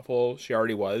and thoughtful she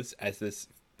already was as this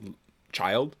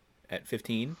child at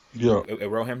 15. Yeah,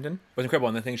 at Roehampton was incredible.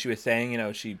 And the things she was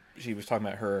saying, she was talking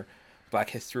about her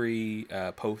Black History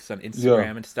posts on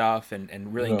Instagram and stuff,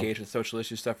 and really engaged with social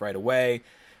issue stuff right away,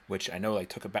 which I know like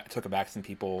took aback some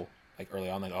people like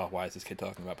early on, like, oh, why is this kid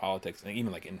talking about politics? And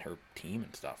even like in her team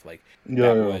and stuff, like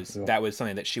that was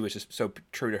something that she was just so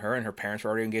true to her, and her parents were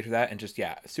already engaged with that, and just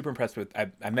super impressed with.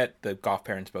 I met the Gauff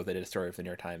parents both. They did a story for the New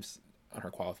York Times on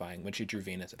her qualifying when she drew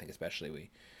Venus. I think especially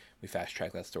we fast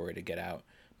tracked that story to get out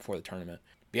before the tournament.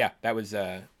 But yeah, that was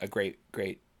a great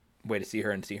way to see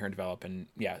her develop, and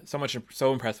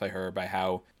so impressed by her, by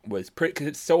how was pretty, because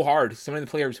it's so hard. So many of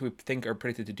the players who we think are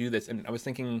predicted to do this, and I was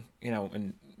thinking,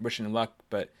 and wishing them luck,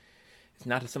 but it's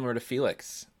not dissimilar to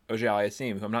Felix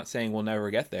Auger-Aliassime, who I'm not saying will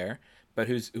never get there, but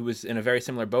who was in a very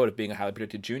similar boat of being a highly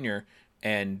predicted junior,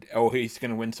 and he's going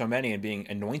to win so many and being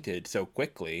anointed so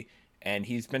quickly, and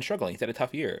he's been struggling. He's had a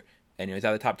tough year, and he's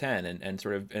out of the top 10 and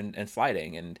sort of and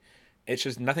sliding, and it's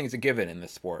just nothing's a given in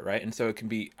this sport, right? And so it can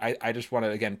be. I just want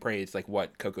to again praise like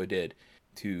what Coco did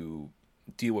to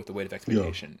deal with the weight of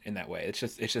expectation in that way. It's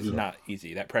just not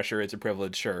easy. That pressure is a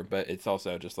privilege, sure, but it's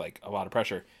also just like a lot of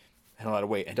pressure and a lot of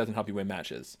weight. It doesn't help you win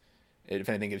matches. It, if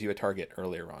anything, gives you a target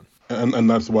earlier on. And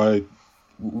that's why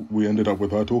we ended up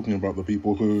with her talking about the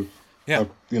people who,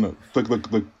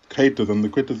 the haters and the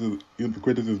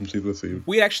criticism she's received.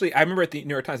 We actually, I remember at the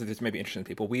New York Times, that this may be interesting to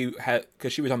people, we had,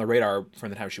 because she was on the radar from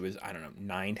the time she was,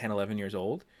 9, 10, 11 years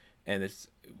old. And it's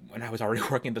when I was already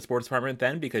working at the sports department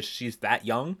then, because she's that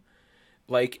young.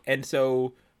 And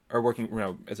so, or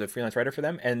working, as a freelance writer for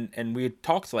them. And we had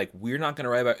talked, we're not going to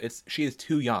write about, she is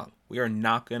too young. We are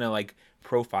not going to,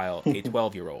 profile a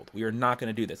 12-year-old. We are not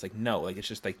going to do this. No, it's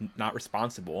just, not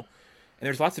responsible. And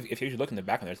there's lots of, if you look in the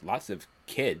background, there's lots of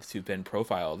kids who've been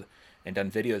profiled and done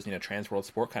videos, trans world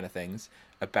sport kind of things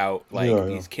about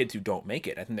these kids who don't make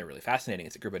it. I think they're really fascinating.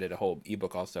 It's a group. I did a whole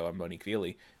ebook also on Monique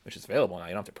Veely, which is available now.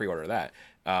 You don't have to pre-order that.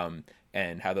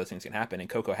 And how those things can happen. And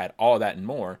Coco had all of that and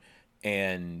more.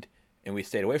 And we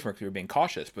stayed away from her because we were being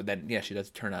cautious. But then, she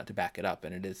does turn out to back it up.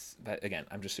 And it is, that, again,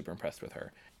 I'm just super impressed with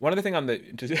her. One other thing on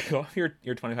just go off your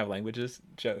 25 languages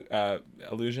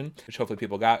illusion, which hopefully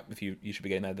people got, if you should be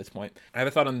getting that at this point. I have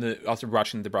a thought on also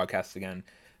watching the broadcasts again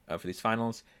for these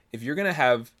finals. If you're going to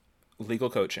have legal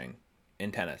coaching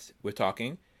in tennis with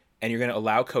talking, and you're going to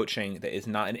allow coaching that is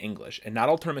not in English, and not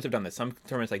all tournaments have done this. Some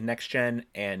tournaments like Next Gen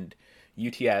and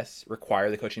UTS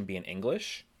require the coaching be in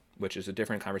English, which is a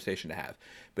different conversation to have.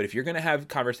 But if you're going to have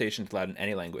conversations allowed in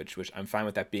any language, which I'm fine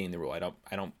with that being the rule. I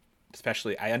don't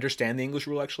especially, I understand the English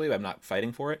rule actually, but I'm not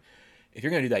fighting for it. If you're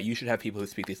going to do that, you should have people who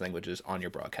speak these languages on your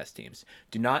broadcast teams.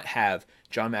 Do not have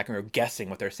John McEnroe guessing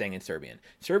what they're saying in Serbian.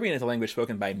 Serbian is a language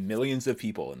spoken by millions of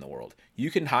people in the world.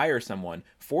 You can hire someone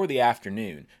for the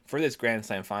afternoon, for this Grand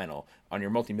Slam final, on your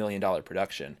multi-million-dollar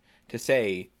production to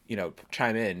say,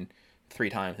 chime in 3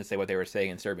 times and say what they were saying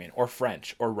in Serbian, or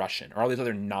French, or Russian, or all these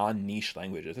other non-niche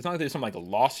languages. It's not like there's some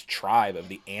lost tribe of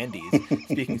the Andes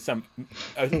speaking some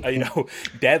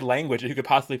dead language who could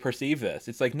possibly perceive this.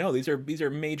 It's no, these are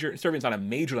major. Serbian's not a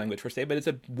major language per se, but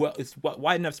it's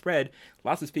wide enough spread.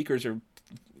 Lots of speakers are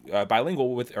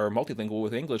bilingual with or multilingual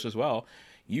with English as well.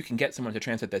 You can get someone to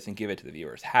translate this and give it to the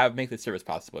viewers. Make the service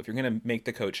possible. If you're going to make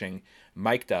the coaching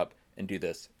mic'd up and do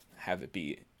this, have it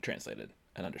be translated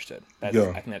and understood. I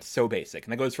think that's so basic.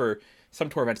 And that goes for some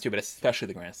tour events too, but especially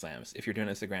the Grand Slams. If you're doing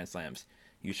this at Grand Slams,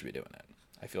 you should be doing it.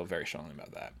 I feel very strongly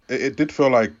about that. It did feel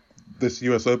like this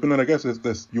US Open, and I guess it's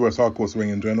this US hardcourt swing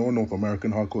in general, North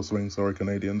American hardcourt swing, sorry,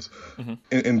 Canadians. Mm-hmm.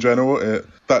 In general,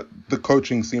 that the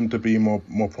coaching seemed to be more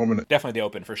prominent. Definitely the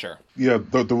Open for sure. Yeah,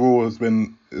 the rule has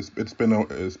been it's been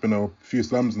a few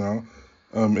slams now.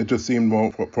 It just seemed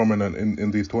more prominent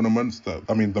in these tournaments. That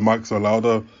the mics are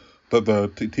louder, that the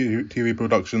TV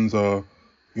productions are,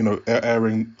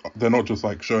 airing. They're not just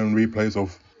like showing replays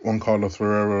of Juan Carlos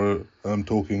Ferrero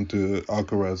talking to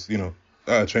Alcaraz,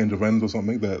 at a change of ends or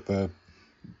something.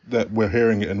 That we're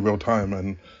hearing it in real time,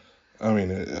 and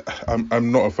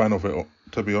I'm not a fan of it,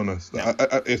 to be honest. Yeah.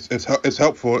 It's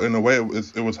helpful in a way.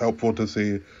 It was helpful to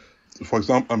see, for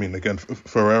example. Again,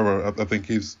 Ferrero. I think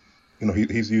he's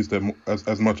used it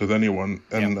as much as anyone,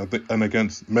 and I think, and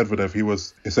against Medvedev, he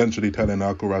was essentially telling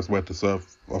Alcaraz where to serve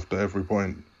after every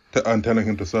point, and telling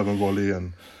him to serve and volley,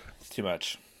 and it's too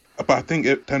much. But I think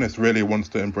if tennis really wants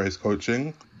to embrace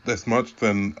coaching this much,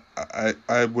 then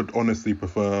I would honestly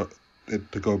prefer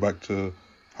it to go back to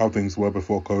how things were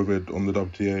before COVID on the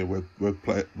WTA,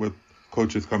 with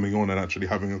coaches coming on and actually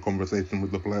having a conversation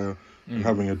with the player and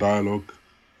having a dialogue,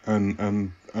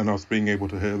 and us being able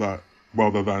to hear that,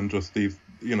 rather than just these,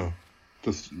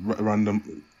 just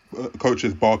random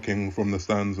coaches barking from the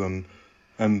stands, and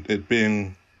it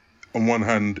being, on one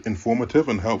hand, informative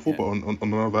and helpful, but on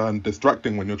the other hand,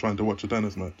 distracting when you're trying to watch a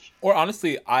tennis match. Or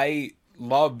honestly, I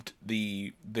loved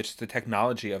the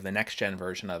technology of the next gen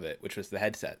version of it, which was the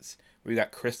headsets, where you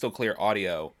got crystal clear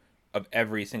audio of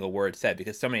every single word said,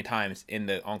 because so many times in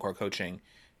the encore coaching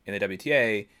in the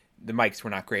WTA, the mics were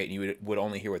not great, and you would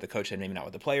only hear what the coach said, maybe not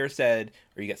what the player said,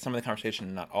 or you get some of the conversation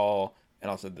and not all.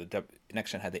 And also the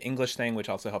next gen had the English thing, which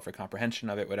also helped for comprehension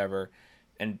of it, whatever.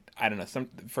 And I don't know,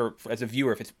 for as a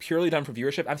viewer, if it's purely done for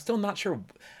viewership, I'm still not sure.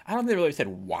 I don't think they really said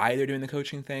why they're doing the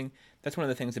coaching thing. That's one of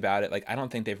the things about it. Like, I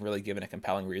don't think they've really given a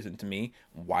compelling reason to me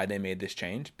why they made this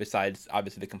change, besides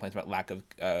obviously the complaints about lack of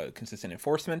consistent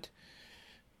enforcement.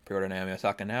 Pre-order Naomi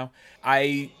Osaka now.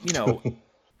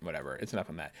 Whatever, it's enough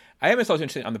on that. I am also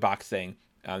interested on the box thing.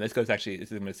 This goes actually,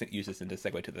 I'm going to use this into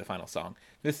segue to the final song.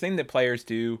 This thing that players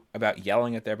do about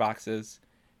yelling at their boxes,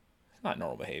 it's not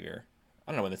normal behavior.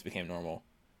 I don't know when this became normal,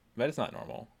 but it's not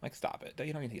normal. Like, stop it.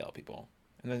 You don't need to yell at people.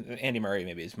 And then Andy Murray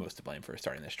maybe is most to blame for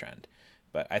starting this trend.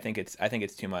 But I think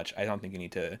it's too much. I don't think you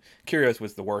need to. Kyrgios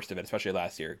was the worst of it, especially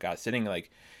last year. God, sitting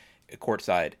like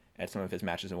courtside at some of his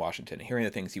matches in Washington, and hearing the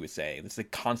things he would say, this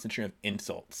like constant stream of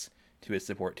insults to his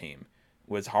support team,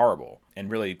 was horrible and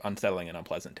really unsettling and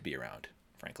unpleasant to be around,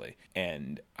 frankly.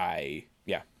 And I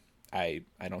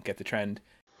don't get the trend.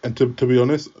 And to be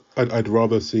honest, I'd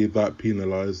rather see that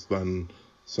penalised than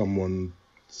someone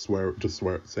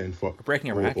saying fuck, or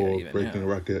breaking a racket, or breaking a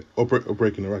racket, or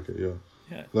breaking a racket.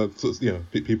 Yeah. That's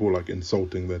people like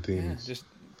insulting their teams. Yeah, just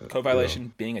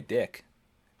co-violation, being a dick.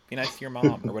 Be nice to your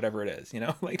mom or whatever it is.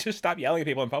 Like, just stop yelling at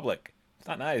people in public. It's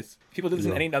not nice. People do this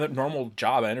in any other normal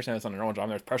job. I understand it's not a normal job.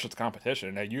 There's pressure to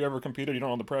competition. Now, you ever competed? You don't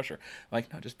know the pressure.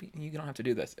 Like, no, you don't have to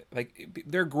do this. Like,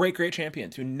 they're great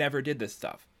champions who never did this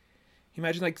stuff. You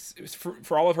imagine, like,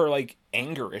 for all of her, like,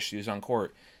 anger issues on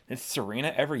court, did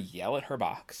Serena ever yell at her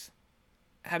box?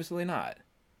 Absolutely not.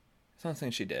 It's not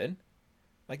something she did.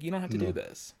 Like, you don't have to do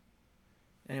this.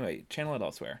 Anyway, channel it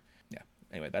elsewhere. Yeah.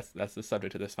 Anyway, that's the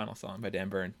subject of this final song by Dan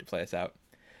Byrne to play us out.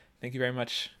 Thank you very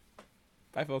much.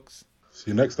 Bye, folks.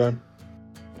 See you next time.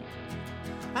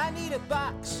 I need a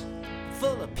box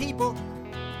full of people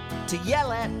to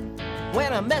yell at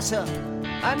when I mess up.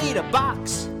 I need a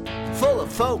box full of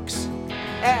folks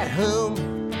at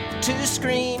whom to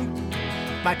scream.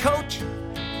 My coach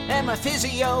and my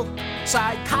physio,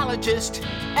 psychologist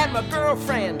and my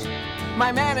girlfriend,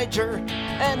 my manager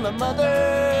and my mother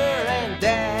and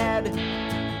dad.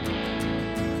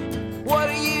 What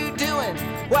are you doing?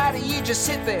 Why do you just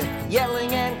sit there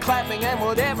yelling and clapping and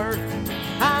whatever?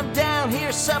 I'm down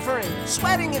here suffering,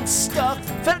 sweating and stuff.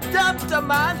 Verdammt,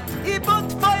 man, ich bin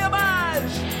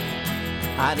Feuermarsch.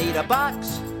 I need a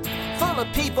box full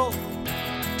of people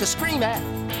to scream at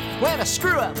when I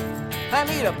screw up. I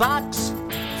need a box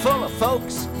full of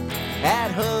folks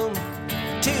at whom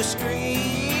to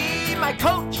scream. My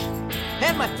coach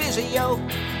and my physio,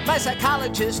 my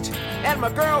psychologist and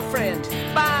my girlfriend,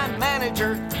 my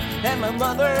manager and my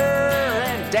mother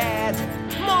and dad.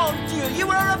 Mon Dieu, you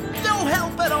are of no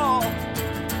help at all.